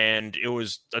 and it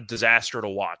was a disaster to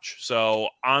watch. So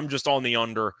I'm just on the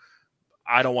under.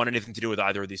 I don't want anything to do with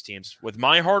either of these teams. With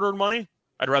my hard-earned money,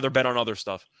 I'd rather bet on other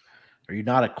stuff. Are you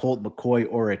not a Colt McCoy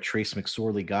or a Trace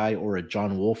McSorley guy or a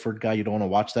John Wolford guy? You don't want to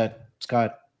watch that,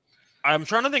 Scott? I'm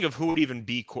trying to think of who would even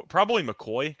be probably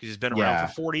McCoy because he's been around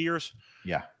for 40 years.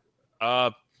 Yeah.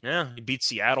 He beat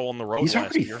Seattle on the road. He's last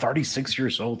already year. 36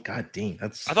 years old. God dang, I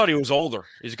thought he was older.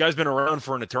 This guy's been around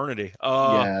for an eternity.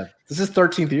 This is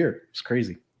 13th year. It's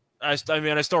crazy. I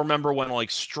still remember when like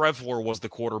Strevler was the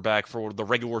quarterback for the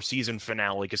regular season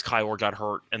finale because Kyler got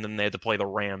hurt, and then they had to play the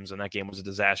Rams, and that game was a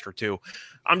disaster too.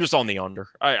 I'm just on the under.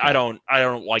 I don't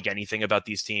like anything about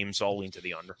these teams, so I'll lean to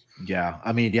the under. Yeah,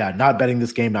 not betting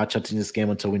this game, not touching this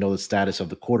game until we know the status of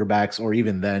the quarterbacks, or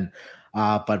even then.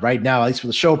 But right now, at least for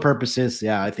the show purposes,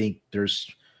 I think there's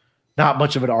not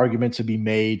much of an argument to be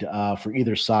made for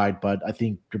either side. But I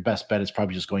think your best bet is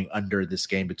probably just going under this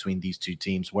game between these two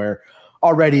teams, where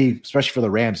already, especially for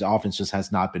the Rams, the offense just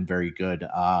has not been very good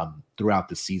throughout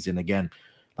the season. Again,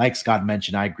 like Scott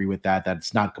mentioned, I agree with that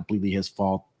it's not completely his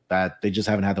fault, that they just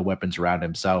haven't had the weapons around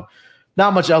him. So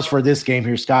not much else for this game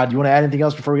here, Scott. You want to add anything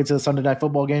else before we get to the Sunday Night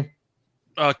Football game?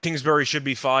 Kingsbury should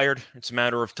be fired. It's a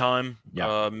matter of time.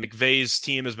 Yeah. McVay's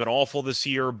team has been awful this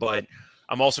year, but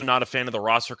I'm also not a fan of the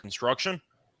roster construction.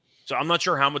 So I'm not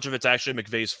sure how much of it's actually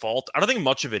McVay's fault. I don't think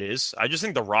much of it is. I just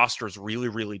think the roster is really,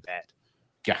 really bad.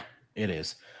 Yeah, it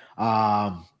is.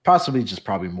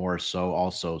 Probably more so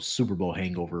also Super Bowl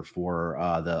hangover for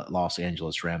the Los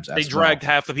Angeles Rams. They dragged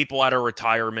half the people out of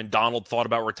retirement. Donald thought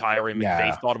about retiring.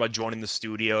 McVay thought about joining the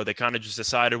studio. They kind of just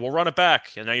decided, we'll run it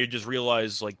back. And now you just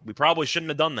realize, like, we probably shouldn't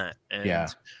have done that. And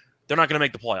they're not going to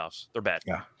make the playoffs. They're bad.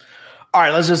 Yeah. All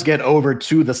right, let's just get over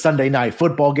to the Sunday Night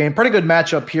Football game. Pretty good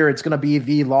matchup here. It's going to be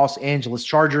the Los Angeles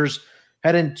Chargers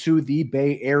heading to the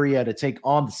Bay Area to take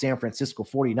on the San Francisco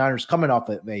 49ers coming off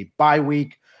of a bye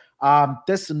week.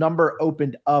 This number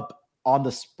opened up on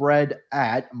the spread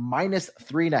at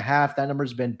 -3.5. That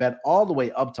number's been bet all the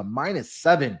way up to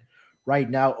 -7 right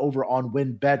now over on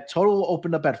WinBet. Total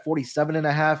opened up at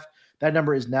 47.5. That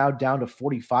number is now down to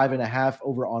 45.5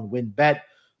 over on WinBet.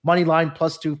 Money line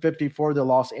 +250 for the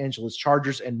Los Angeles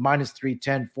Chargers and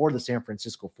 -310 for the San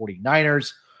Francisco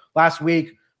 49ers. Last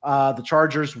week, the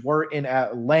Chargers were in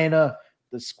Atlanta.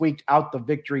 They squeaked out the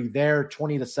victory there,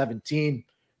 20-17.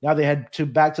 Now they head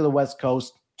back to the West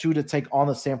Coast to take on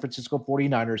the San Francisco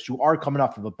 49ers, who are coming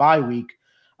off of a bye week,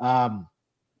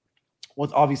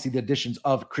 with obviously the additions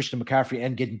of Christian McCaffrey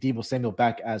and getting Deebo Samuel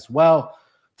back as well.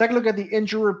 Take a look at the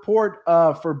injury report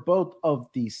for both of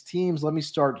these teams. Let me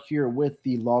start here with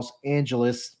the Los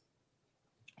Angeles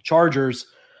Chargers.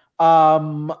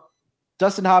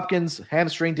 Dustin Hopkins,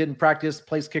 hamstring, didn't practice.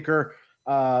 Place kicker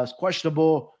is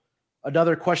questionable.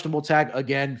 Another questionable tag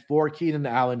again for Keenan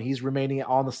Allen. He's remaining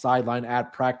on the sideline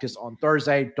at practice on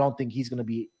Thursday. Don't think he's going to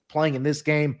be playing in this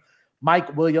game.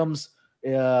 Mike Williams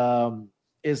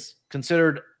is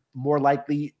considered more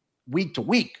likely week to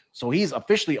week. So he's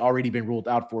officially already been ruled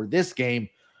out for this game.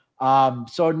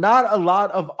 So not a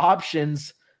lot of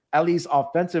options, at least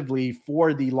offensively,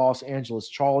 for the Los Angeles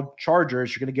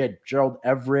Chargers. You're going to get Gerald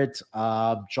Everett,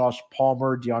 Josh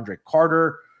Palmer, DeAndre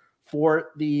Carter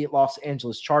for the Los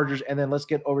Angeles Chargers. And then let's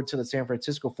get over to the San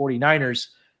Francisco 49ers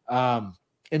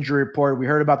injury report. We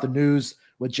heard about the news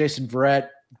with Jason Verrett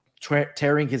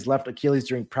tearing his left Achilles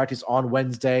during practice on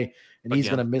Wednesday, and he's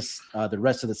going to miss the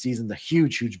rest of the season. The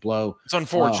huge blow. It's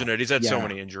unfortunate. He's had so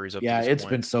many injuries. It's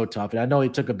been so tough. And I know he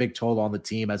took a big toll on the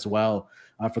team as well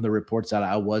from the reports that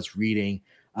I was reading.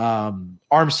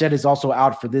 Armstead is also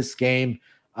out for this game.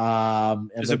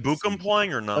 Is Abukum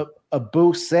playing or not?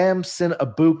 Samson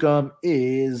Abukum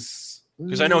is,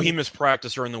 Because I know he missed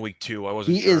practice during the week too. I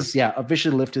wasn't He sure. is,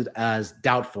 officially listed as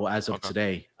doubtful as of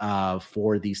today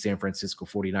for the San Francisco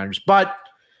 49ers. But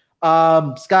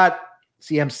Scott,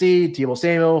 CMC, Tebow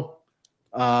Samuel,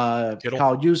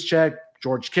 Kyle Juszczyk,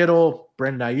 George Kittle,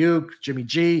 Brandon Ayuk, Jimmy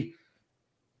G.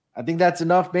 I think that's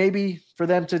enough maybe for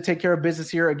them to take care of business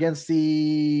here against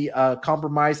the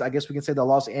compromise. I guess we can say the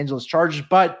Los Angeles Chargers.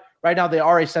 But right now they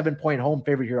are a 7-point home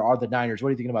favorite here are the Niners. What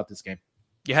are you thinking about this game?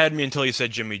 You had me until you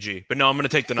said Jimmy G. But no, I'm going to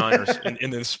take the Niners in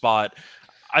this spot.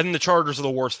 I think the Chargers are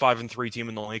the worst 5-3 team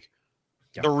in the league.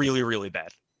 Yeah. They're really, really bad.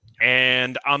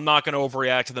 And I'm not going to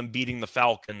overreact to them beating the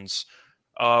Falcons.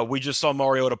 We just saw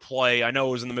Mariota play. I know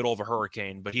it was in the middle of a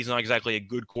hurricane, but he's not exactly a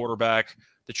good quarterback.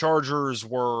 The Chargers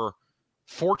were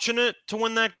fortunate to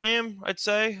win that game, I'd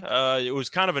say. It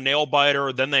was kind of a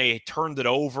nail-biter. Then they turned it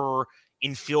over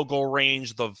in field goal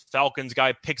range. The Falcons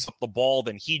guy picks up the ball,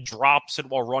 then he drops it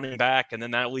while running back, and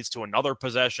then that leads to another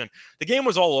possession. The game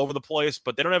was all over the place,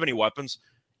 but they don't have any weapons.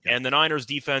 And the Niners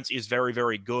defense is very,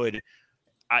 very good.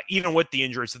 Even with the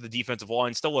injuries to the defensive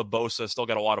line, still have Bosa, still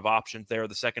got a lot of options there.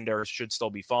 The secondary should still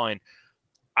be fine.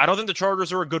 I don't think the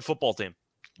Chargers are a good football team.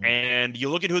 And you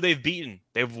look at who they've beaten.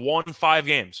 They've won 5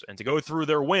 games. And to go through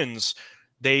their wins,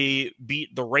 they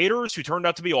beat the Raiders, who turned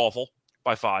out to be awful,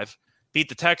 by 5. Beat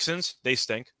the Texans. They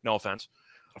stink. No offense.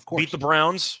 Of course. Beat the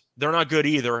Browns. They're not good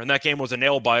either. And that game was a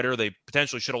nail-biter. They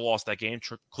potentially should have lost that game.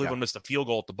 Cleveland missed a field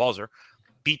goal at the buzzer.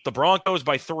 Beat the Broncos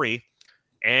by 3.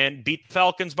 And beat the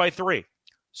Falcons by 3.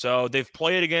 So they've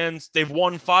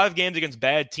won 5 games against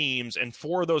bad teams, and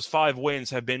 4 of those 5 wins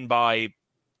have been by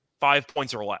 5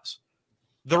 points or less.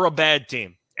 They're a bad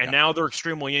team, and now they're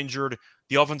extremely injured.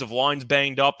 The offensive line's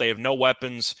banged up. They have no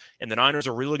weapons, and the Niners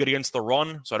are really good against the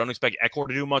run, so I don't expect Eckler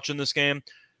to do much in this game.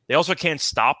 They also can't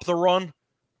stop the run,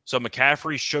 so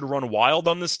McCaffrey should run wild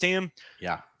on this team.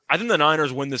 Yeah. I think the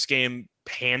Niners win this game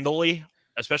handily,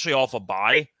 especially off a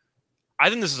bye. I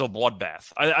think this is a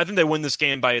bloodbath. I think they win this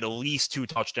game by at least 2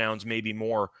 touchdowns, maybe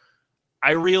more.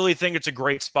 I really think it's a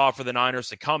great spot for the Niners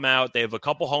to come out. They have a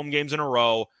couple home games in a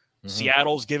row. Mm-hmm.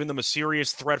 Seattle's giving them a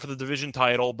serious threat for the division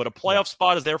title, but a playoff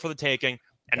spot is there for the taking,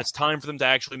 and it's time for them to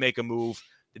actually make a move.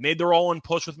 They made their all-in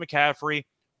push with McCaffrey.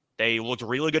 They looked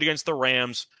really good against the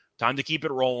Rams. Time to keep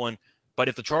it rolling. But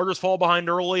if the Chargers fall behind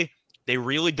early, they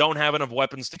really don't have enough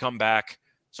weapons to come back.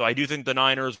 So I do think the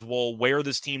Niners will wear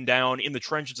this team down in the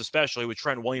trenches, especially with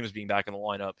Trent Williams being back in the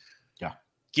lineup. Yeah.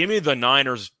 Give me the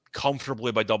Niners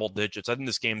comfortably by double digits. I think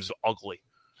this game's ugly.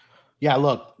 Yeah,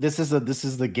 look, this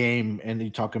is the game, and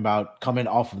you're talking about coming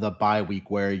off of the bye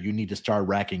week where you need to start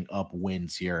racking up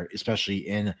wins here, especially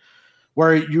in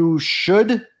where you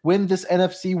should win this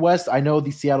NFC West. I know the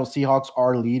Seattle Seahawks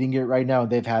are leading it right now, and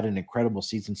they've had an incredible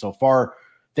season so far.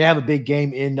 They have a big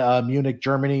game in Munich,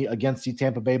 Germany against the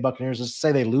Tampa Bay Buccaneers. Let's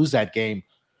say they lose that game.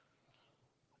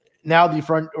 Now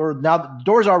the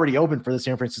door's already open for the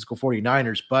San Francisco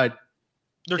 49ers, but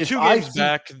they're 2 games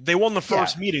back. They won the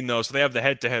first meeting, though, so they have the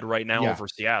head-to-head right now over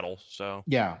Seattle. So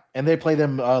yeah, and they play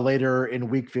them later in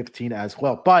Week 15 as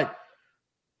well. But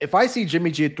if I see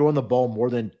Jimmy G throwing the ball more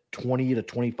than 20 to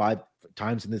 25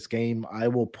 times in this game, I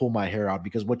will pull my hair out,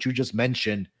 because what you just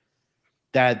mentioned,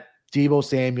 that Deebo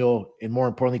Samuel and more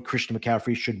importantly Christian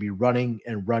McCaffrey should be running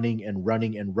and running and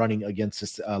running and running against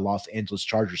this Los Angeles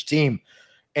Chargers team.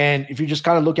 And if you just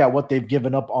kind of look at what they've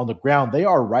given up on the ground, they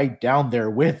are right down there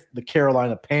with the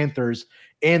Carolina Panthers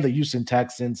and the Houston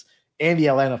Texans and the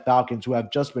Atlanta Falcons, who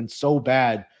have just been so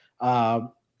bad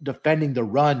defending the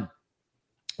run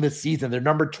this season. They're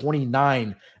number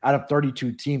 29 out of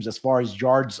 32 teams as far as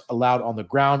yards allowed on the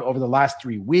ground. Over the last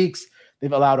 3 weeks,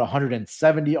 they've allowed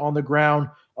 170 on the ground.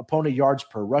 Opponent yards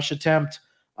per rush attempt.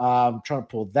 I'm trying to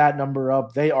pull that number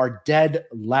up. They are dead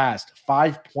last,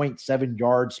 5.7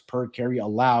 yards per carry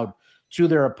allowed to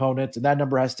their opponents. And that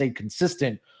number has stayed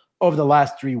consistent over the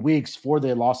last 3 weeks for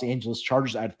the Los Angeles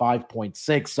Chargers at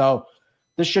 5.6. So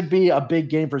this should be a big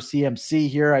game for CMC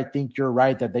here. I think you're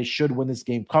right that they should win this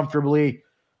game comfortably.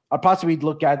 I'd possibly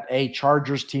look at a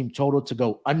Chargers team total to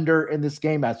go under in this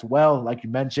game as well. Like you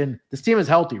mentioned, this team is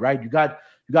healthy, right? You got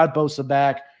Bosa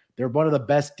back. They're one of the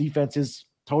best defenses,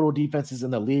 total defenses in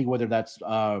the league, whether that's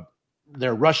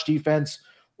their rush defense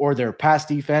or their pass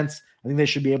defense. I think they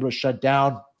should be able to shut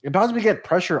down and possibly get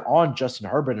pressure on Justin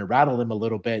Herbert and rattle him a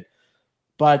little bit.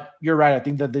 But you're right. I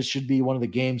think that this should be one of the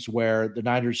games where the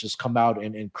Niners just come out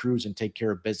and cruise and take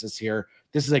care of business here.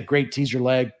 This is a great teaser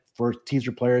leg for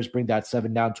teaser players. Bring that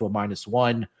 7 down to a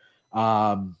 -1.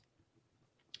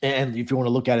 And if you want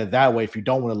to look at it that way, if you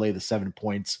don't want to lay the 7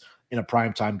 points in a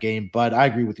primetime game. But I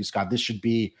agree with you, Scott. This should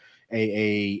be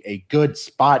a good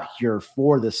spot here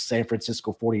for the San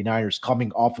Francisco 49ers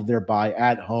coming off of their bye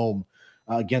at home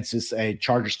against this a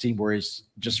Chargers team where it's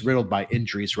just riddled by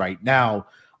injuries right now.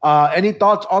 Any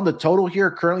thoughts on the total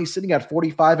here? Currently sitting at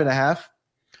 45.5.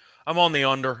 I'm on the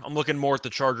under. I'm looking more at the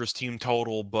Chargers team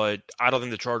total, but I don't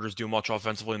think the Chargers do much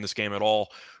offensively in this game at all.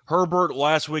 Herbert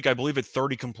last week, I believe, had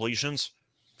 30 completions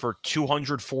for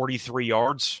 243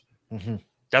 yards. Mm-hmm.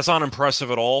 That's not impressive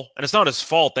at all. And it's not his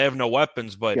fault. They have no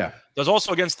weapons, but there's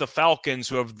also against the Falcons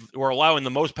who are allowing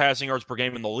the most passing yards per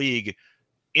game in the league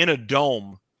in a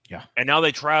dome. Yeah. And now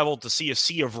they travel to see a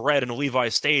sea of red in Levi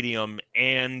Stadium,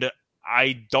 and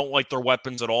I don't like their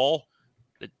weapons at all.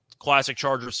 The classic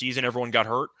Chargers season, everyone got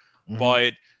hurt. Mm-hmm.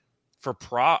 But for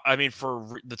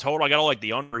the total, I got to like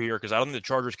the under here because I don't think the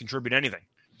Chargers contribute anything.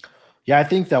 Yeah, I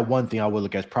think that one thing I would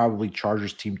look at is probably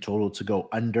Chargers team total to go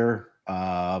under.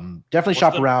 Definitely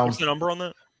shop around. What's the number on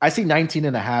that? I see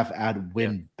 19.5 at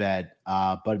WinBet.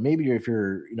 But maybe if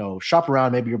you're, shop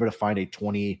around, maybe you're able to find a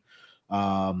 20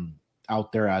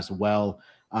 out there as well.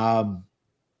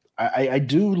 I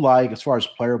do like, as far as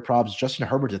player props, Justin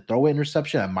Herbert to throw an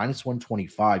interception at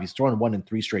 -125. He's throwing one in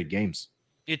 3 straight games.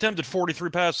 He attempted 43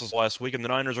 passes last week, and the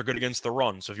Niners are good against the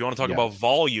run. So if you want to talk about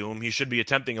volume, he should be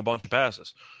attempting a bunch of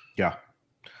passes. Yeah.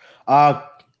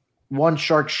 One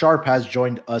Shark Sharp has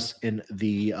joined us in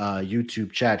the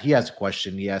YouTube chat. He has a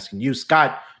question. He's asking you,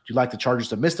 Scott, do you like the Chargers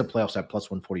to miss the playoffs at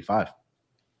 +145?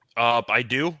 I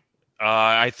do.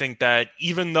 I think that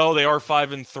even though they are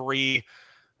 5-3,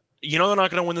 they're not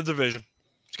going to win the division.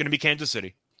 It's going to be Kansas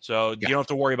City. So you don't have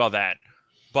to worry about that.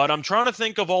 But I'm trying to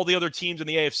think of all the other teams in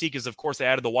the AFC because, of course, they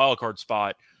added the wild card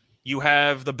spot. You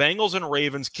have the Bengals and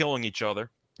Ravens killing each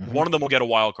other. Mm-hmm. One of them will get a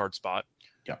wild card spot.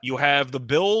 Yeah. You have the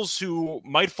Bills, who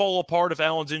might fall apart if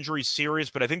Allen's injury is serious,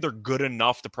 but I think they're good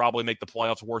enough to probably make the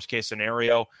playoffs, worst-case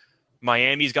scenario.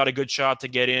 Miami's got a good shot to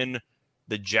get in.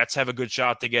 The Jets have a good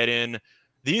shot to get in.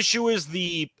 The issue is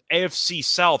the AFC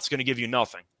South's going to give you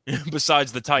nothing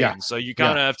besides the Titans. Yeah. So you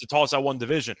kind of have to toss out one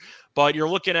division. But you're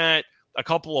looking at a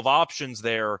couple of options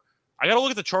there. I got to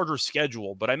look at the Chargers'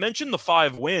 schedule, but I mentioned the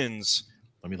 5 wins.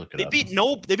 Let me look it up.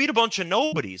 They beat a bunch of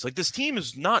nobodies. Like, this team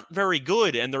is not very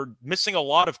good, and they're missing a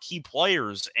lot of key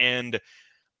players. And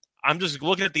I'm just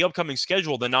looking at the upcoming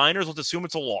schedule. The Niners, let's assume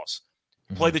it's a loss.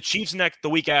 Mm-hmm. Play the Chiefs the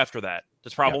week after that.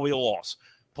 That's probably a loss.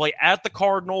 Play at the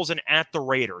Cardinals and at the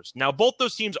Raiders. Now, both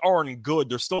those teams aren't good.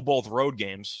 They're still both road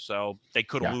games, so they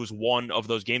could lose one of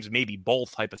those games, maybe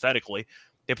both, hypothetically.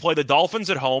 They play the Dolphins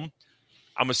at home.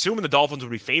 I'm assuming the Dolphins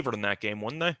would be favored in that game,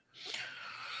 wouldn't they?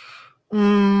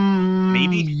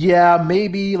 Maybe. Yeah,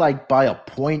 maybe like by a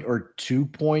point or 2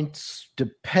 points.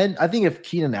 I think if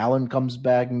Keenan Allen comes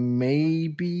back,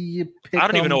 maybe I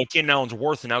don't even know what Keenan Allen's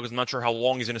worth now because I'm not sure how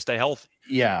long he's going to stay healthy.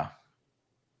 Yeah.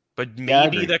 But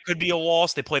maybe that could be a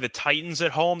loss. They play the Titans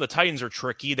at home. The Titans are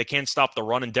tricky. They can't stop the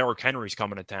run, and Derrick Henry's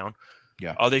coming to town.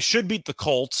 Yeah. They should beat the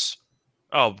Colts.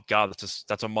 Oh, God,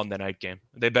 that's a Monday night game.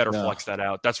 They better flex that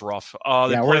out. That's rough.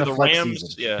 They play the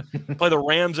Rams. Play the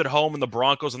Rams at home and the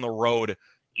Broncos on the road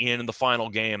in the final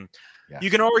game. Yeah. You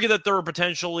can argue that there are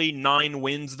potentially 9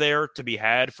 wins there to be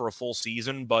had for a full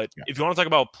season, but if you want to talk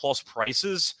about plus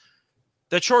prices,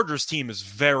 the Chargers team is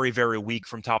very, very weak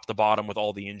from top to bottom with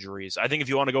all the injuries. I think if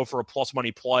you want to go for a plus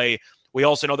money play, we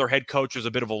also know their head coach is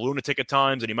a bit of a lunatic at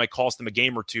times, and he might cost them a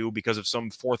game or two because of some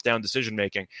 4th down decision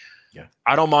making. Yeah,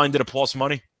 I don't mind it a plus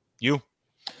money. You?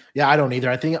 Yeah, I don't either.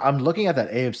 I think I'm looking at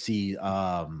that AFC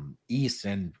East,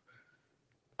 and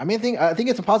I think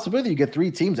it's a possibility you get 3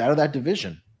 teams out of that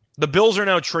division. The Bills are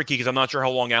now tricky because I'm not sure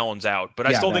how long Allen's out, but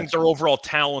I still think their overall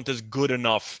talent is good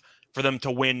enough for them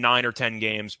to win 9 or 10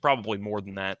 games, probably more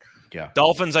than that. Yeah,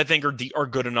 Dolphins I think are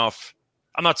good enough.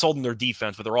 I'm not sold on their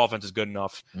defense, but their offense is good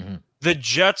enough. Mm-hmm. The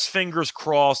Jets, fingers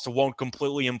crossed, won't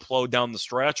completely implode down the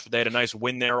stretch, but they had a nice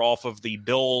win there off of the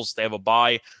Bills. They have a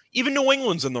bye. Even New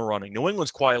England's in the running. New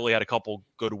England's quietly had a couple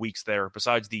good weeks there,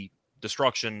 besides the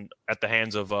destruction at the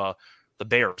hands of the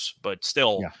Bears. But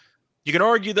still, you can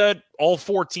argue that all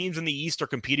 4 teams in the East are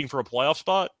competing for a playoff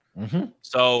spot. Mm-hmm.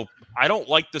 So I don't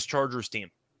like this Chargers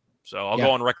team. So I'll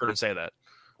go on record and say that.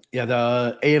 Yeah,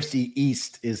 the AFC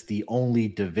East is the only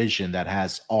division that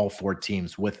has all 4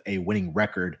 teams with a winning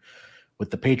record, with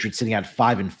the Patriots sitting at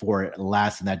 5-4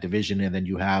 last in that division. And then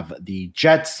you have the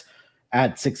Jets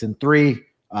at 6-3,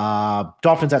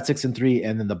 Dolphins at 6-3,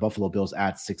 and then the Buffalo Bills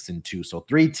at 6-2. So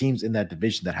 3 teams in that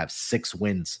division that have 6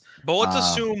 wins. But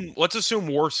let's assume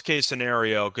worst case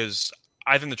scenario, because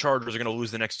I think the Chargers are going to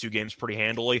lose the next 2 games pretty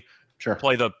handily. Sure.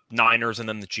 Play the Niners and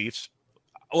then the Chiefs.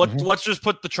 Let's just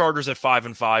put the Chargers at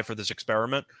 5-5 for this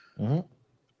experiment.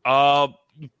 Mm-hmm.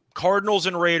 Cardinals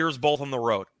and Raiders both on the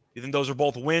road. You think those are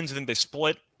both wins? You think they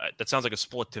split? That sounds like a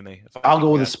split to me. I'll go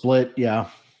with a split. Yeah.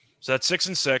 So that's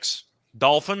 6-6.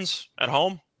 Dolphins at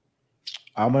home.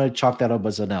 I'm going to chalk that up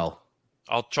as an L.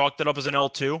 I'll chalk that up as an L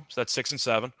too. So that's 6 and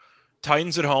 7.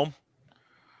 Titans at home.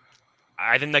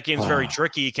 I think that game's very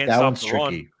tricky. You can't That stop one's the tricky.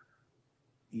 run.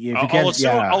 Yeah, if you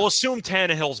can't, I'll assume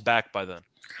Tannehill's back by then.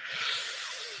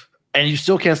 And you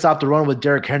still can't stop the run with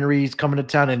Derrick Henry coming to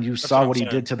town, and you saw what he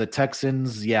saying. did to the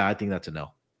Texans. Yeah, I think that's a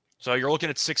no. So you're looking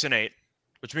at 6 and 8,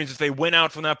 which means if they win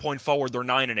out from that point forward, they're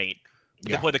 9 and 8.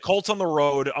 Yeah. They play the Colts on the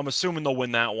road. I'm assuming they'll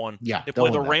win that one. Yeah, They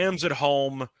play the Rams at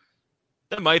home.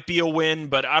 That might be a win,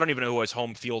 but I don't even know who has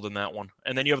home field in that one.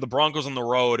 And then you have the Broncos on the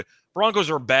road. Broncos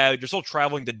are bad. You're still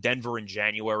traveling to Denver in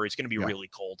January. It's going to be really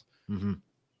cold. Mm-hmm.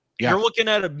 Yeah. You're looking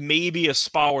at maybe a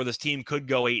spot where this team could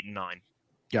go 8 and 9.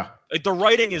 Yeah. Like the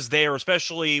writing is there,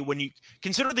 especially when you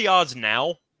consider the odds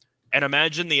now and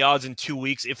imagine the odds in 2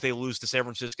 weeks if they lose to San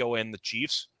Francisco and the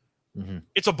Chiefs. Mm-hmm.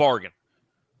 It's a bargain.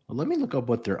 Well, let me look up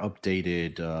what their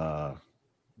updated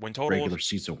win total regular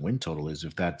season win total is,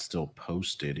 if that's still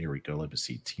posted. Here we go. Let me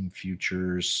see. Team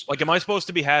futures. Like, am I supposed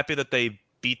to be happy that they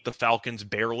beat the Falcons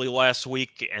barely last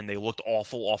week and they looked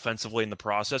awful offensively in the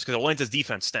process? Because Atlanta's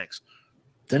defense stinks.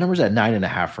 The number's at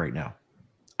 9.5 right now.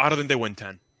 I don't think they win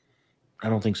 10. I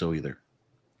don't think so either.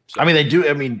 So, I mean, they do.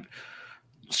 I mean,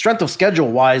 strength of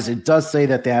schedule wise, it does say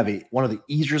that they have one of the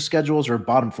easier schedules or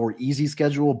bottom 4 easy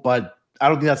schedule, but I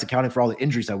don't think that's accounting for all the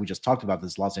injuries that we just talked about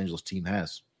this Los Angeles team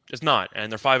has. It's not.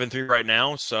 And they're 5 and 3 right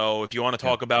now. So if you want to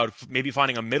talk about maybe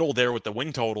finding a middle there with the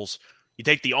win totals, you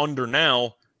take the under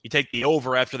now, you take the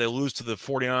over after they lose to the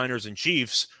 49ers and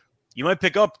Chiefs, you might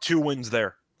pick up 2 wins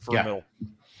there for a middle.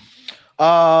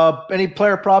 Any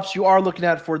player props you are looking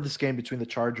at for this game between the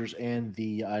Chargers and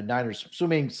the Niners?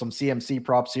 Assuming some CMC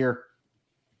props here.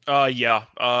 Yeah.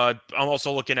 I'm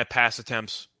also looking at pass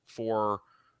attempts for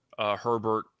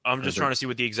Herbert. I'm just trying to see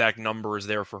what the exact number is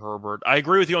there for Herbert. I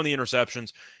agree with you on the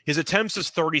interceptions. His attempts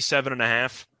is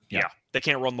 37.5. Yeah, they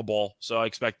can't run the ball, so I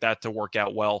expect that to work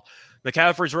out well.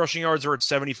 McCaffrey's rushing yards are at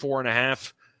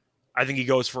 74.5. I think he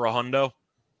goes for a hundo.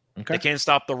 Okay. They can't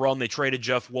stop the run. They traded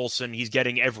Jeff Wilson. He's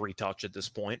getting every touch at this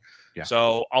point. Yeah.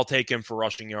 So I'll take him for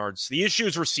rushing yards. The issue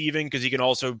is receiving because he can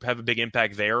also have a big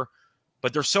impact there.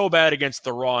 But they're so bad against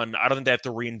the run, I don't think they have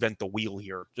to reinvent the wheel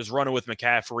here. Just run it with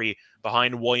McCaffrey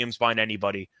behind Williams, behind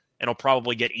anybody, and he'll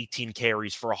probably get 18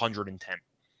 carries for 110.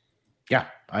 Yeah,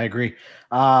 I agree.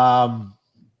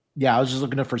 Yeah, I was just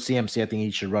looking for CMC. I think he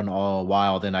should run all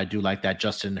while. Then I do like that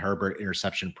Justin Herbert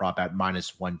interception prop at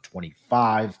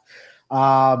 -125.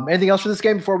 Anything else for this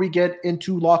game before we get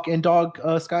into lock and dog,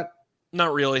 Scott?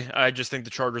 Not really. I just think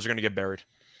the Chargers are going to get buried.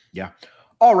 Yeah.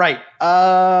 All right.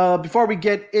 Before we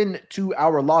get into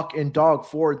our lock and dog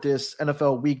for this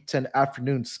NFL Week 10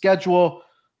 afternoon schedule,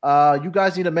 you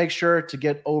guys need to make sure to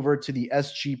get over to the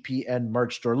SGPN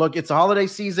merch store. Look, it's a holiday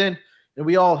season, and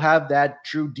we all have that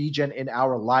true degen in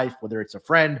our life, whether it's a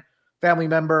friend, family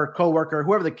member, coworker,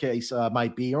 whoever the case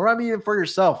might be, or I mean, even for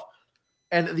yourself.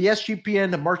 And the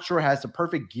SGPN merch store has the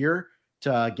perfect gear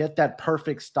to get that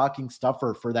perfect stocking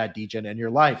stuffer for that degen in your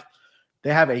life.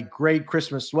 They have a great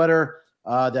Christmas sweater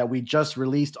that we just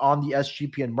released on the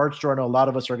SGPN merch store. I know a lot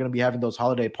of us are going to be having those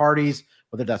holiday parties,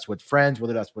 whether that's with friends,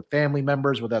 whether that's with family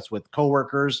members, whether that's with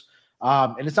coworkers.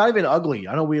 And it's not even ugly.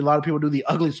 I know a lot of people do the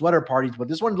ugly sweater parties, but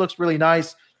this one looks really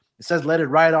nice. It says "Let It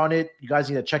Ride" on it. You guys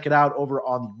need to check it out over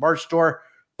on the merch store.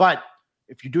 But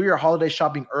if you do your holiday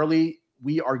shopping early,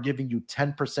 we are giving you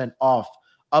 10% off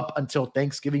up until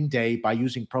Thanksgiving Day by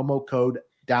using promo code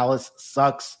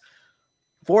DallasSucks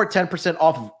for 10%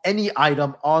 off of any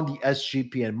item on the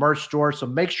SGPN merch store. So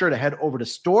make sure to head over to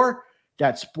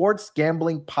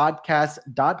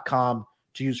store.sportsgamblingpodcast.com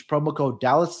to use promo code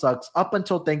DallasSucks up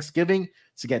until Thanksgiving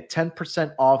to get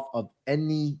 10% off of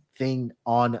anything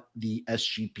on the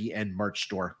SGPN merch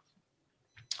store.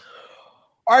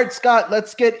 All right, Scott,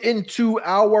 let's get into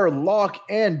our lock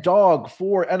and dog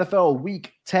for NFL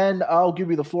Week 10. I'll give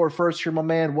you the floor first here, my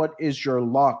man. What is your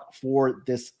lock for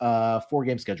this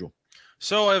 4-game schedule?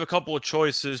 So I have a couple of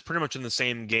choices, pretty much in the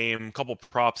same game, a couple of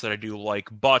props that I do like,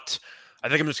 but I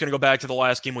think I'm just going to go back to the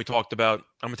last game we talked about.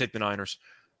 I'm going to take the Niners.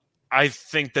 I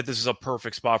think that this is a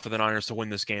perfect spot for the Niners to win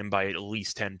this game by at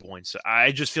least 10 points.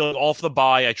 I just feel like off the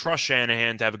bye, I trust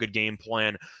Shanahan to have a good game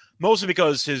plan, mostly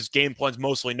because his game plan's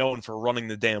mostly known for running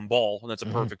the damn ball, and that's a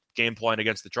perfect game plan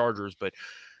against the Chargers. But,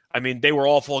 I mean, they were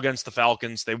awful against the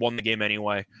Falcons. They won the game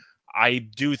anyway. I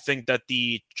do think that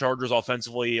the Chargers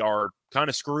offensively are kind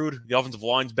of screwed. The offensive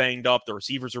line's banged up. The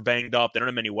receivers are banged up. They don't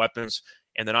have many weapons,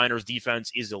 and the Niners'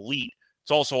 defense is elite.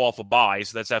 It's also off a bye,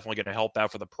 so that's definitely going to help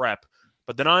out for the prep.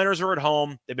 But the Niners are at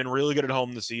home. They've been really good at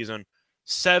home this season.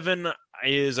 7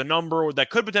 is a number that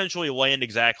could potentially land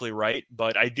exactly right,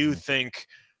 but I do think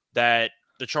that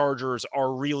the Chargers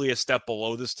are really a step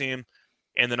below this team.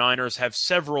 And the Niners have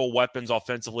several weapons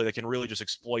offensively that can really just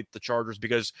exploit the Chargers,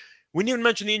 because we didn't even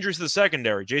mention the injuries to the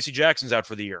secondary. J.C. Jackson's out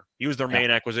for the year. He was their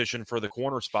main acquisition for the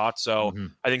corner spot. So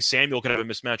I think Samuel could have a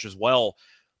mismatch as well.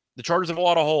 The Chargers have a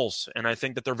lot of holes, and I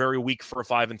think that they're very weak for a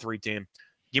 5-3 team.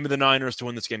 Give me the Niners to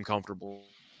win this game comfortably.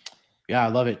 Yeah, I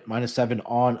love it. -7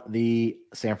 on the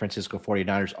San Francisco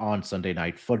 49ers on Sunday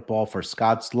Night Football for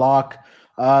Scott's lock.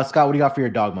 Scott, what do you got for your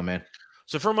dog, my man?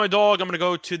 So for my dog, I'm going to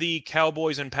go to the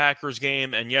Cowboys and Packers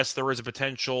game. And yes, there is a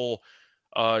potential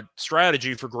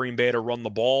strategy for Green Bay to run the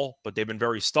ball, but they've been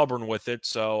very stubborn with it.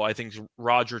 So I think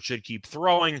Rodgers should keep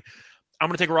throwing. I'm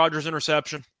going to take Rodgers'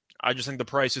 interception. I just think the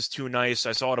price is too nice.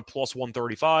 I saw it at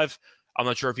 +135. I'm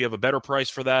not sure if you have a better price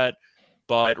for that.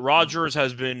 But Rodgers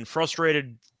has been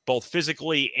frustrated both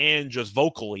physically and just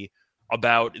vocally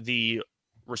about the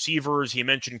receivers. He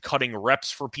mentioned cutting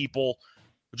reps for people,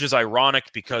 which is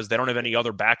ironic because they don't have any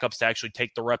other backups to actually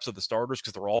take the reps of the starters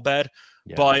because they're all bad.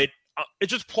 Yeah. But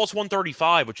it's just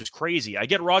 +135, which is crazy. I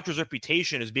get Rodgers'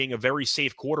 reputation as being a very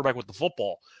safe quarterback with the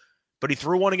football, but he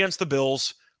threw one against the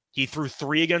Bills. He threw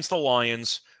 3 against the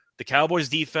Lions. The Cowboys'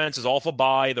 defense is off a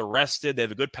bye. They're rested. They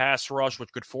have a good pass rush,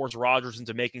 which could force Rodgers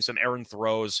into making some errant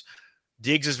throws.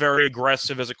 Diggs is very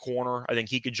aggressive as a corner. I think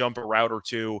he could jump a route or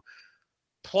two.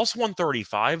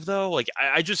 +135, though, like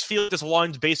I just feel like this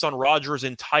line's based on Rodgers'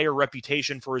 entire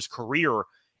reputation for his career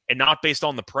and not based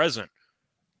on the present.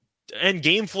 And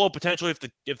game flow potentially,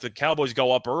 if the Cowboys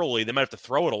go up early, they might have to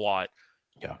throw it a lot.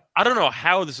 Yeah, I don't know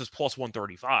how this is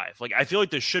 +135. Like I feel like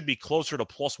this should be closer to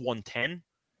 +110,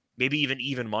 maybe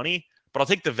even money. But I'll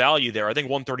take the value there. I think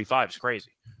 135 is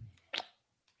crazy.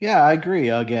 Yeah, I agree.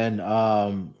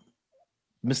 Again,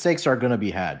 mistakes are going to be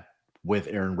had with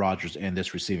Aaron Rodgers and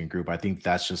this receiving group. I think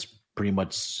that's just pretty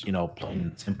much, plain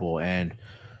and simple. And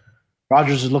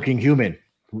Rodgers is looking human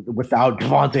without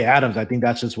Devontae Adams. I think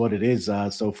that's just what it is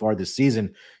so far this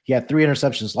season. He had 3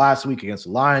 interceptions last week against the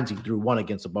Lions. He threw 1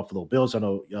 against the Buffalo Bills. I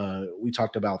know we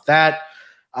talked about that.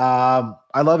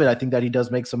 I love it. I think that he does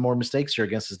make some more mistakes here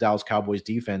against his Dallas Cowboys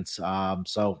defense.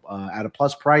 So at a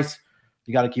plus price,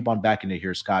 you got to keep on backing it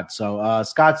here, Scott. So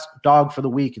Scott's dog for the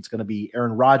week, it's going to be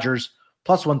Aaron Rodgers,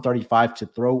 +135 to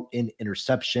throw in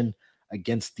interception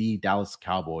against the Dallas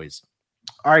Cowboys.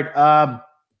 All right.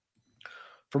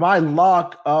 For my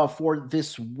lock for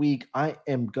this week, I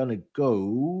am going to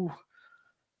go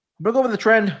with the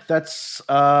trend that's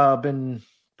been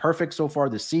perfect so far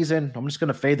this season. I'm just going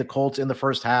to fade the Colts in the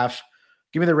first half.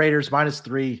 Give me the Raiders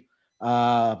 -3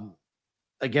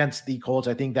 against the Colts.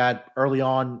 I think that early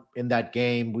on in that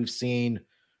game, we've seen,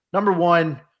 number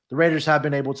one, the Raiders have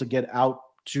been able to get out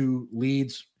to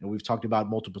leads. And we've talked about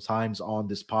multiple times on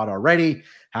this pod already,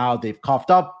 how they've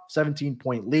coughed up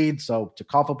 17-point lead. So to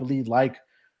cough up a lead, like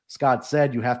Scott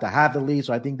said, you have to have the lead.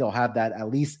 So I think they'll have that at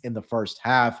least in the first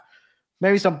half.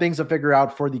 Maybe some things to figure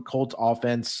out for the Colts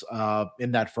offense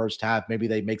in that first half. Maybe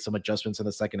they make some adjustments in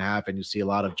the second half and you see a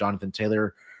lot of Jonathan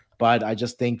Taylor. But I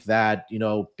just think that,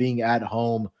 being at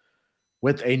home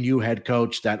with a new head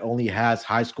coach that only has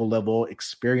high school level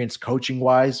experience coaching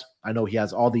wise, I know he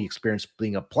has all the experience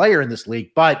being a player in this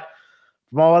league, but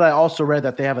from what I also read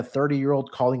that they have a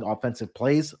 30-year-old calling offensive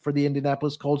plays for the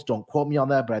Indianapolis Colts. Don't quote me on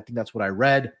that, but I think that's what I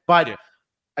read. But yeah.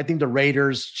 I think the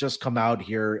Raiders just come out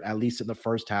here, at least in the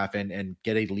first half, and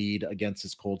get a lead against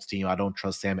this Colts team. I don't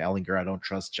trust Sam Ehlinger. I don't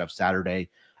trust Jeff Saturday,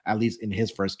 at least in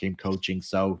his first game coaching.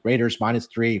 So Raiders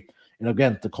 -3. And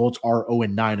again, the Colts are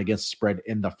 0-9 against the spread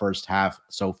in the first half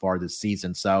so far this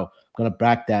season. So I'm going to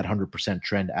back that 100%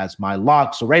 trend as my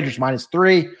lock. So Raiders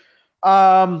 -3.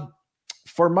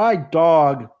 For my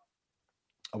dog,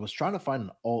 I was trying to find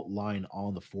an alt line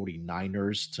on the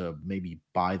 49ers to maybe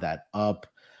buy that up.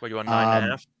 What, you want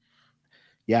 9.5?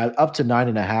 Yeah, up to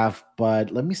 9.5.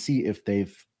 But let me see if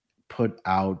they've put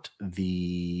out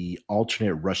the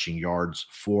alternate rushing yards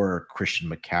for Christian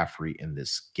McCaffrey in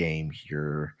this game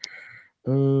here.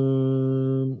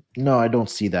 No, I don't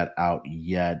see that out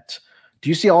yet. Do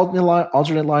you see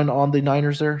alternate line on the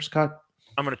Niners there, Scott?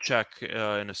 I'm going to check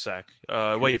in a sec.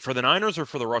 Wait, for the Niners or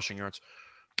for the rushing yards?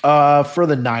 For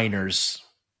the Niners.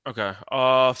 Okay.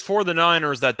 For the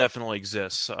Niners, that definitely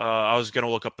exists. I was going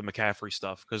to look up the McCaffrey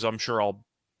stuff because I'm sure I'll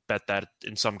bet that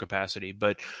in some capacity.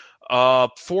 But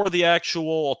for the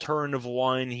actual alternative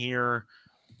line here,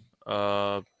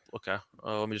 okay.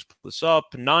 Let me just pull this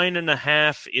up.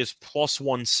 9.5 is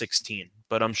 +116,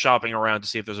 but I'm shopping around to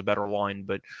see if there's a better line.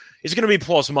 But it's going to be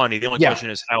plus money. The only question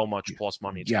is how much plus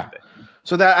money it's going to be.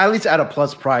 So that at least at a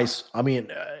plus price. I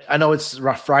mean, I know it's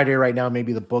Friday right now.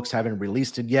 Maybe the books haven't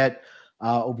released it yet.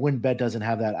 WinBet doesn't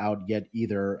have that out yet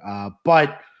either.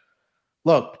 But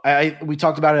Look, we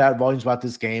talked about it at volumes about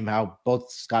this game, how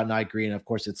both Scott and I agree, and of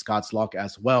course it's Scott's luck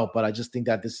as well, but I just think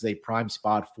that this is a prime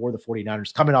spot for the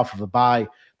 49ers coming off of a bye.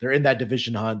 They're in that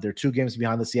division hunt. They're 2 games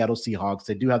behind the Seattle Seahawks.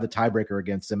 They do have the tiebreaker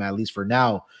against them, at least for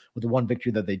now, with the one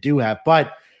victory that they do have.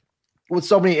 But with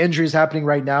so many injuries happening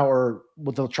right now, or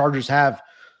what the Chargers have,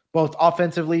 both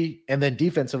offensively and then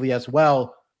defensively as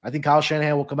well, I think Kyle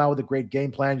Shanahan will come out with a great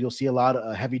game plan. You'll see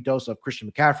a heavy dose of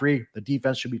Christian McCaffrey. The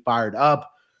defense should be fired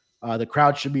up. The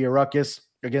crowd should be a ruckus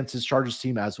against his Chargers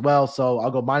team as well. So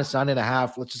I'll go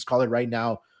 -9.5. Let's just call it right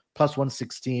now.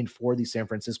 +116 for the San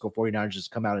Francisco 49ers.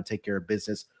 Just come out and take care of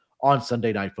business on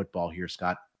Sunday Night Football here,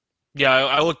 Scott. Yeah,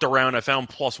 I looked around. I found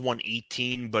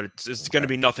 +118, but it's going to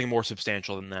be nothing more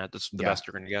substantial than that. That's the best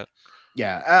you're going to get.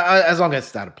 Yeah, as long as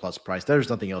it's not a plus price. There's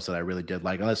nothing else that I really did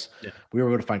like, unless we were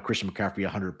going to find Christian McCaffrey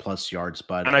 100+ yards.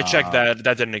 But and I checked that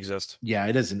didn't exist. Yeah,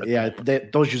 it isn't. Yeah,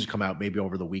 those usually come out maybe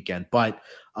over the weekend. But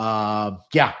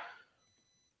yeah,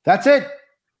 that's it.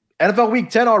 NFL Week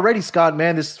 10 already, Scott.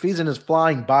 Man, this season is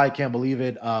flying by. Can't believe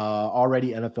it.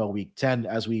 Already NFL Week 10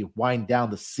 as we wind down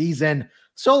the season.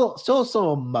 Still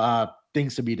some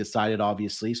things to be decided,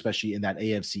 obviously, especially in that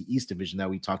AFC East division that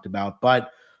we talked about. But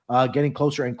getting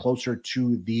closer and closer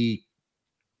to the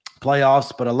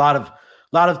playoffs, but a lot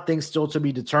of things still to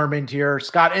be determined here.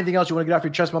 Scott, anything else you want to get off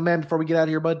your chest, my man, before we get out of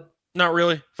here, bud? Not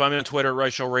really. Find me on Twitter,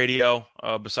 Right Show Radio.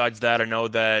 Besides that, I know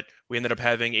that we ended up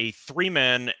having a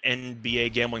 3-man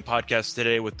NBA gambling podcast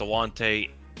today with Delonte,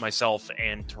 myself,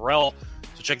 and Terrell.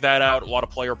 So check that out. A lot of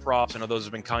player props. I know those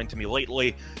have been kind to me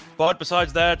lately. But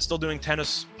besides that, still doing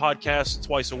tennis podcasts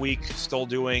twice a week. Still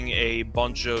doing a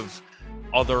bunch of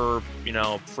other,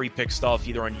 free pick stuff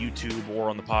either on YouTube or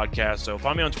on the podcast. So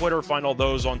find me on Twitter. Find all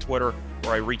those on Twitter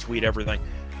where I retweet everything.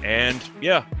 And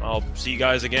yeah, I'll see you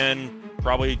guys again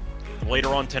probably later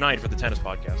on tonight for the tennis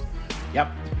podcast.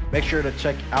 Yep. Make sure to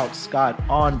check out Scott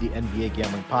on the NBA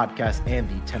Gambling Podcast and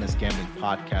the Tennis Gambling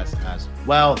Podcast as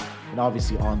well. And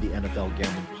obviously on the NFL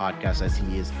Gambling Podcast as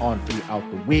he is on throughout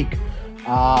the week.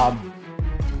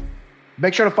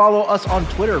 Make sure to follow us on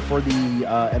Twitter for the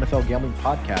NFL Gambling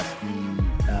Podcast.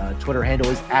 The Twitter handle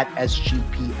is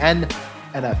 @SGPN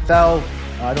NFL.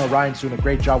 I know Ryan's doing a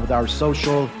great job with our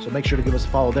social, so make sure to give us a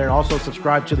follow there. And also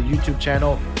subscribe to the YouTube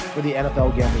channel for the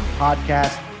NFL Gambling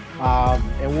Podcast.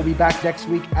 And we'll be back next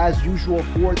week as usual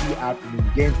for the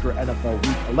afternoon games for NFL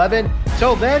Week 11.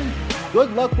 Till then,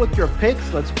 good luck with your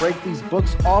picks. Let's break these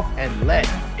books off and let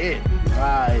it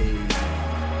ride.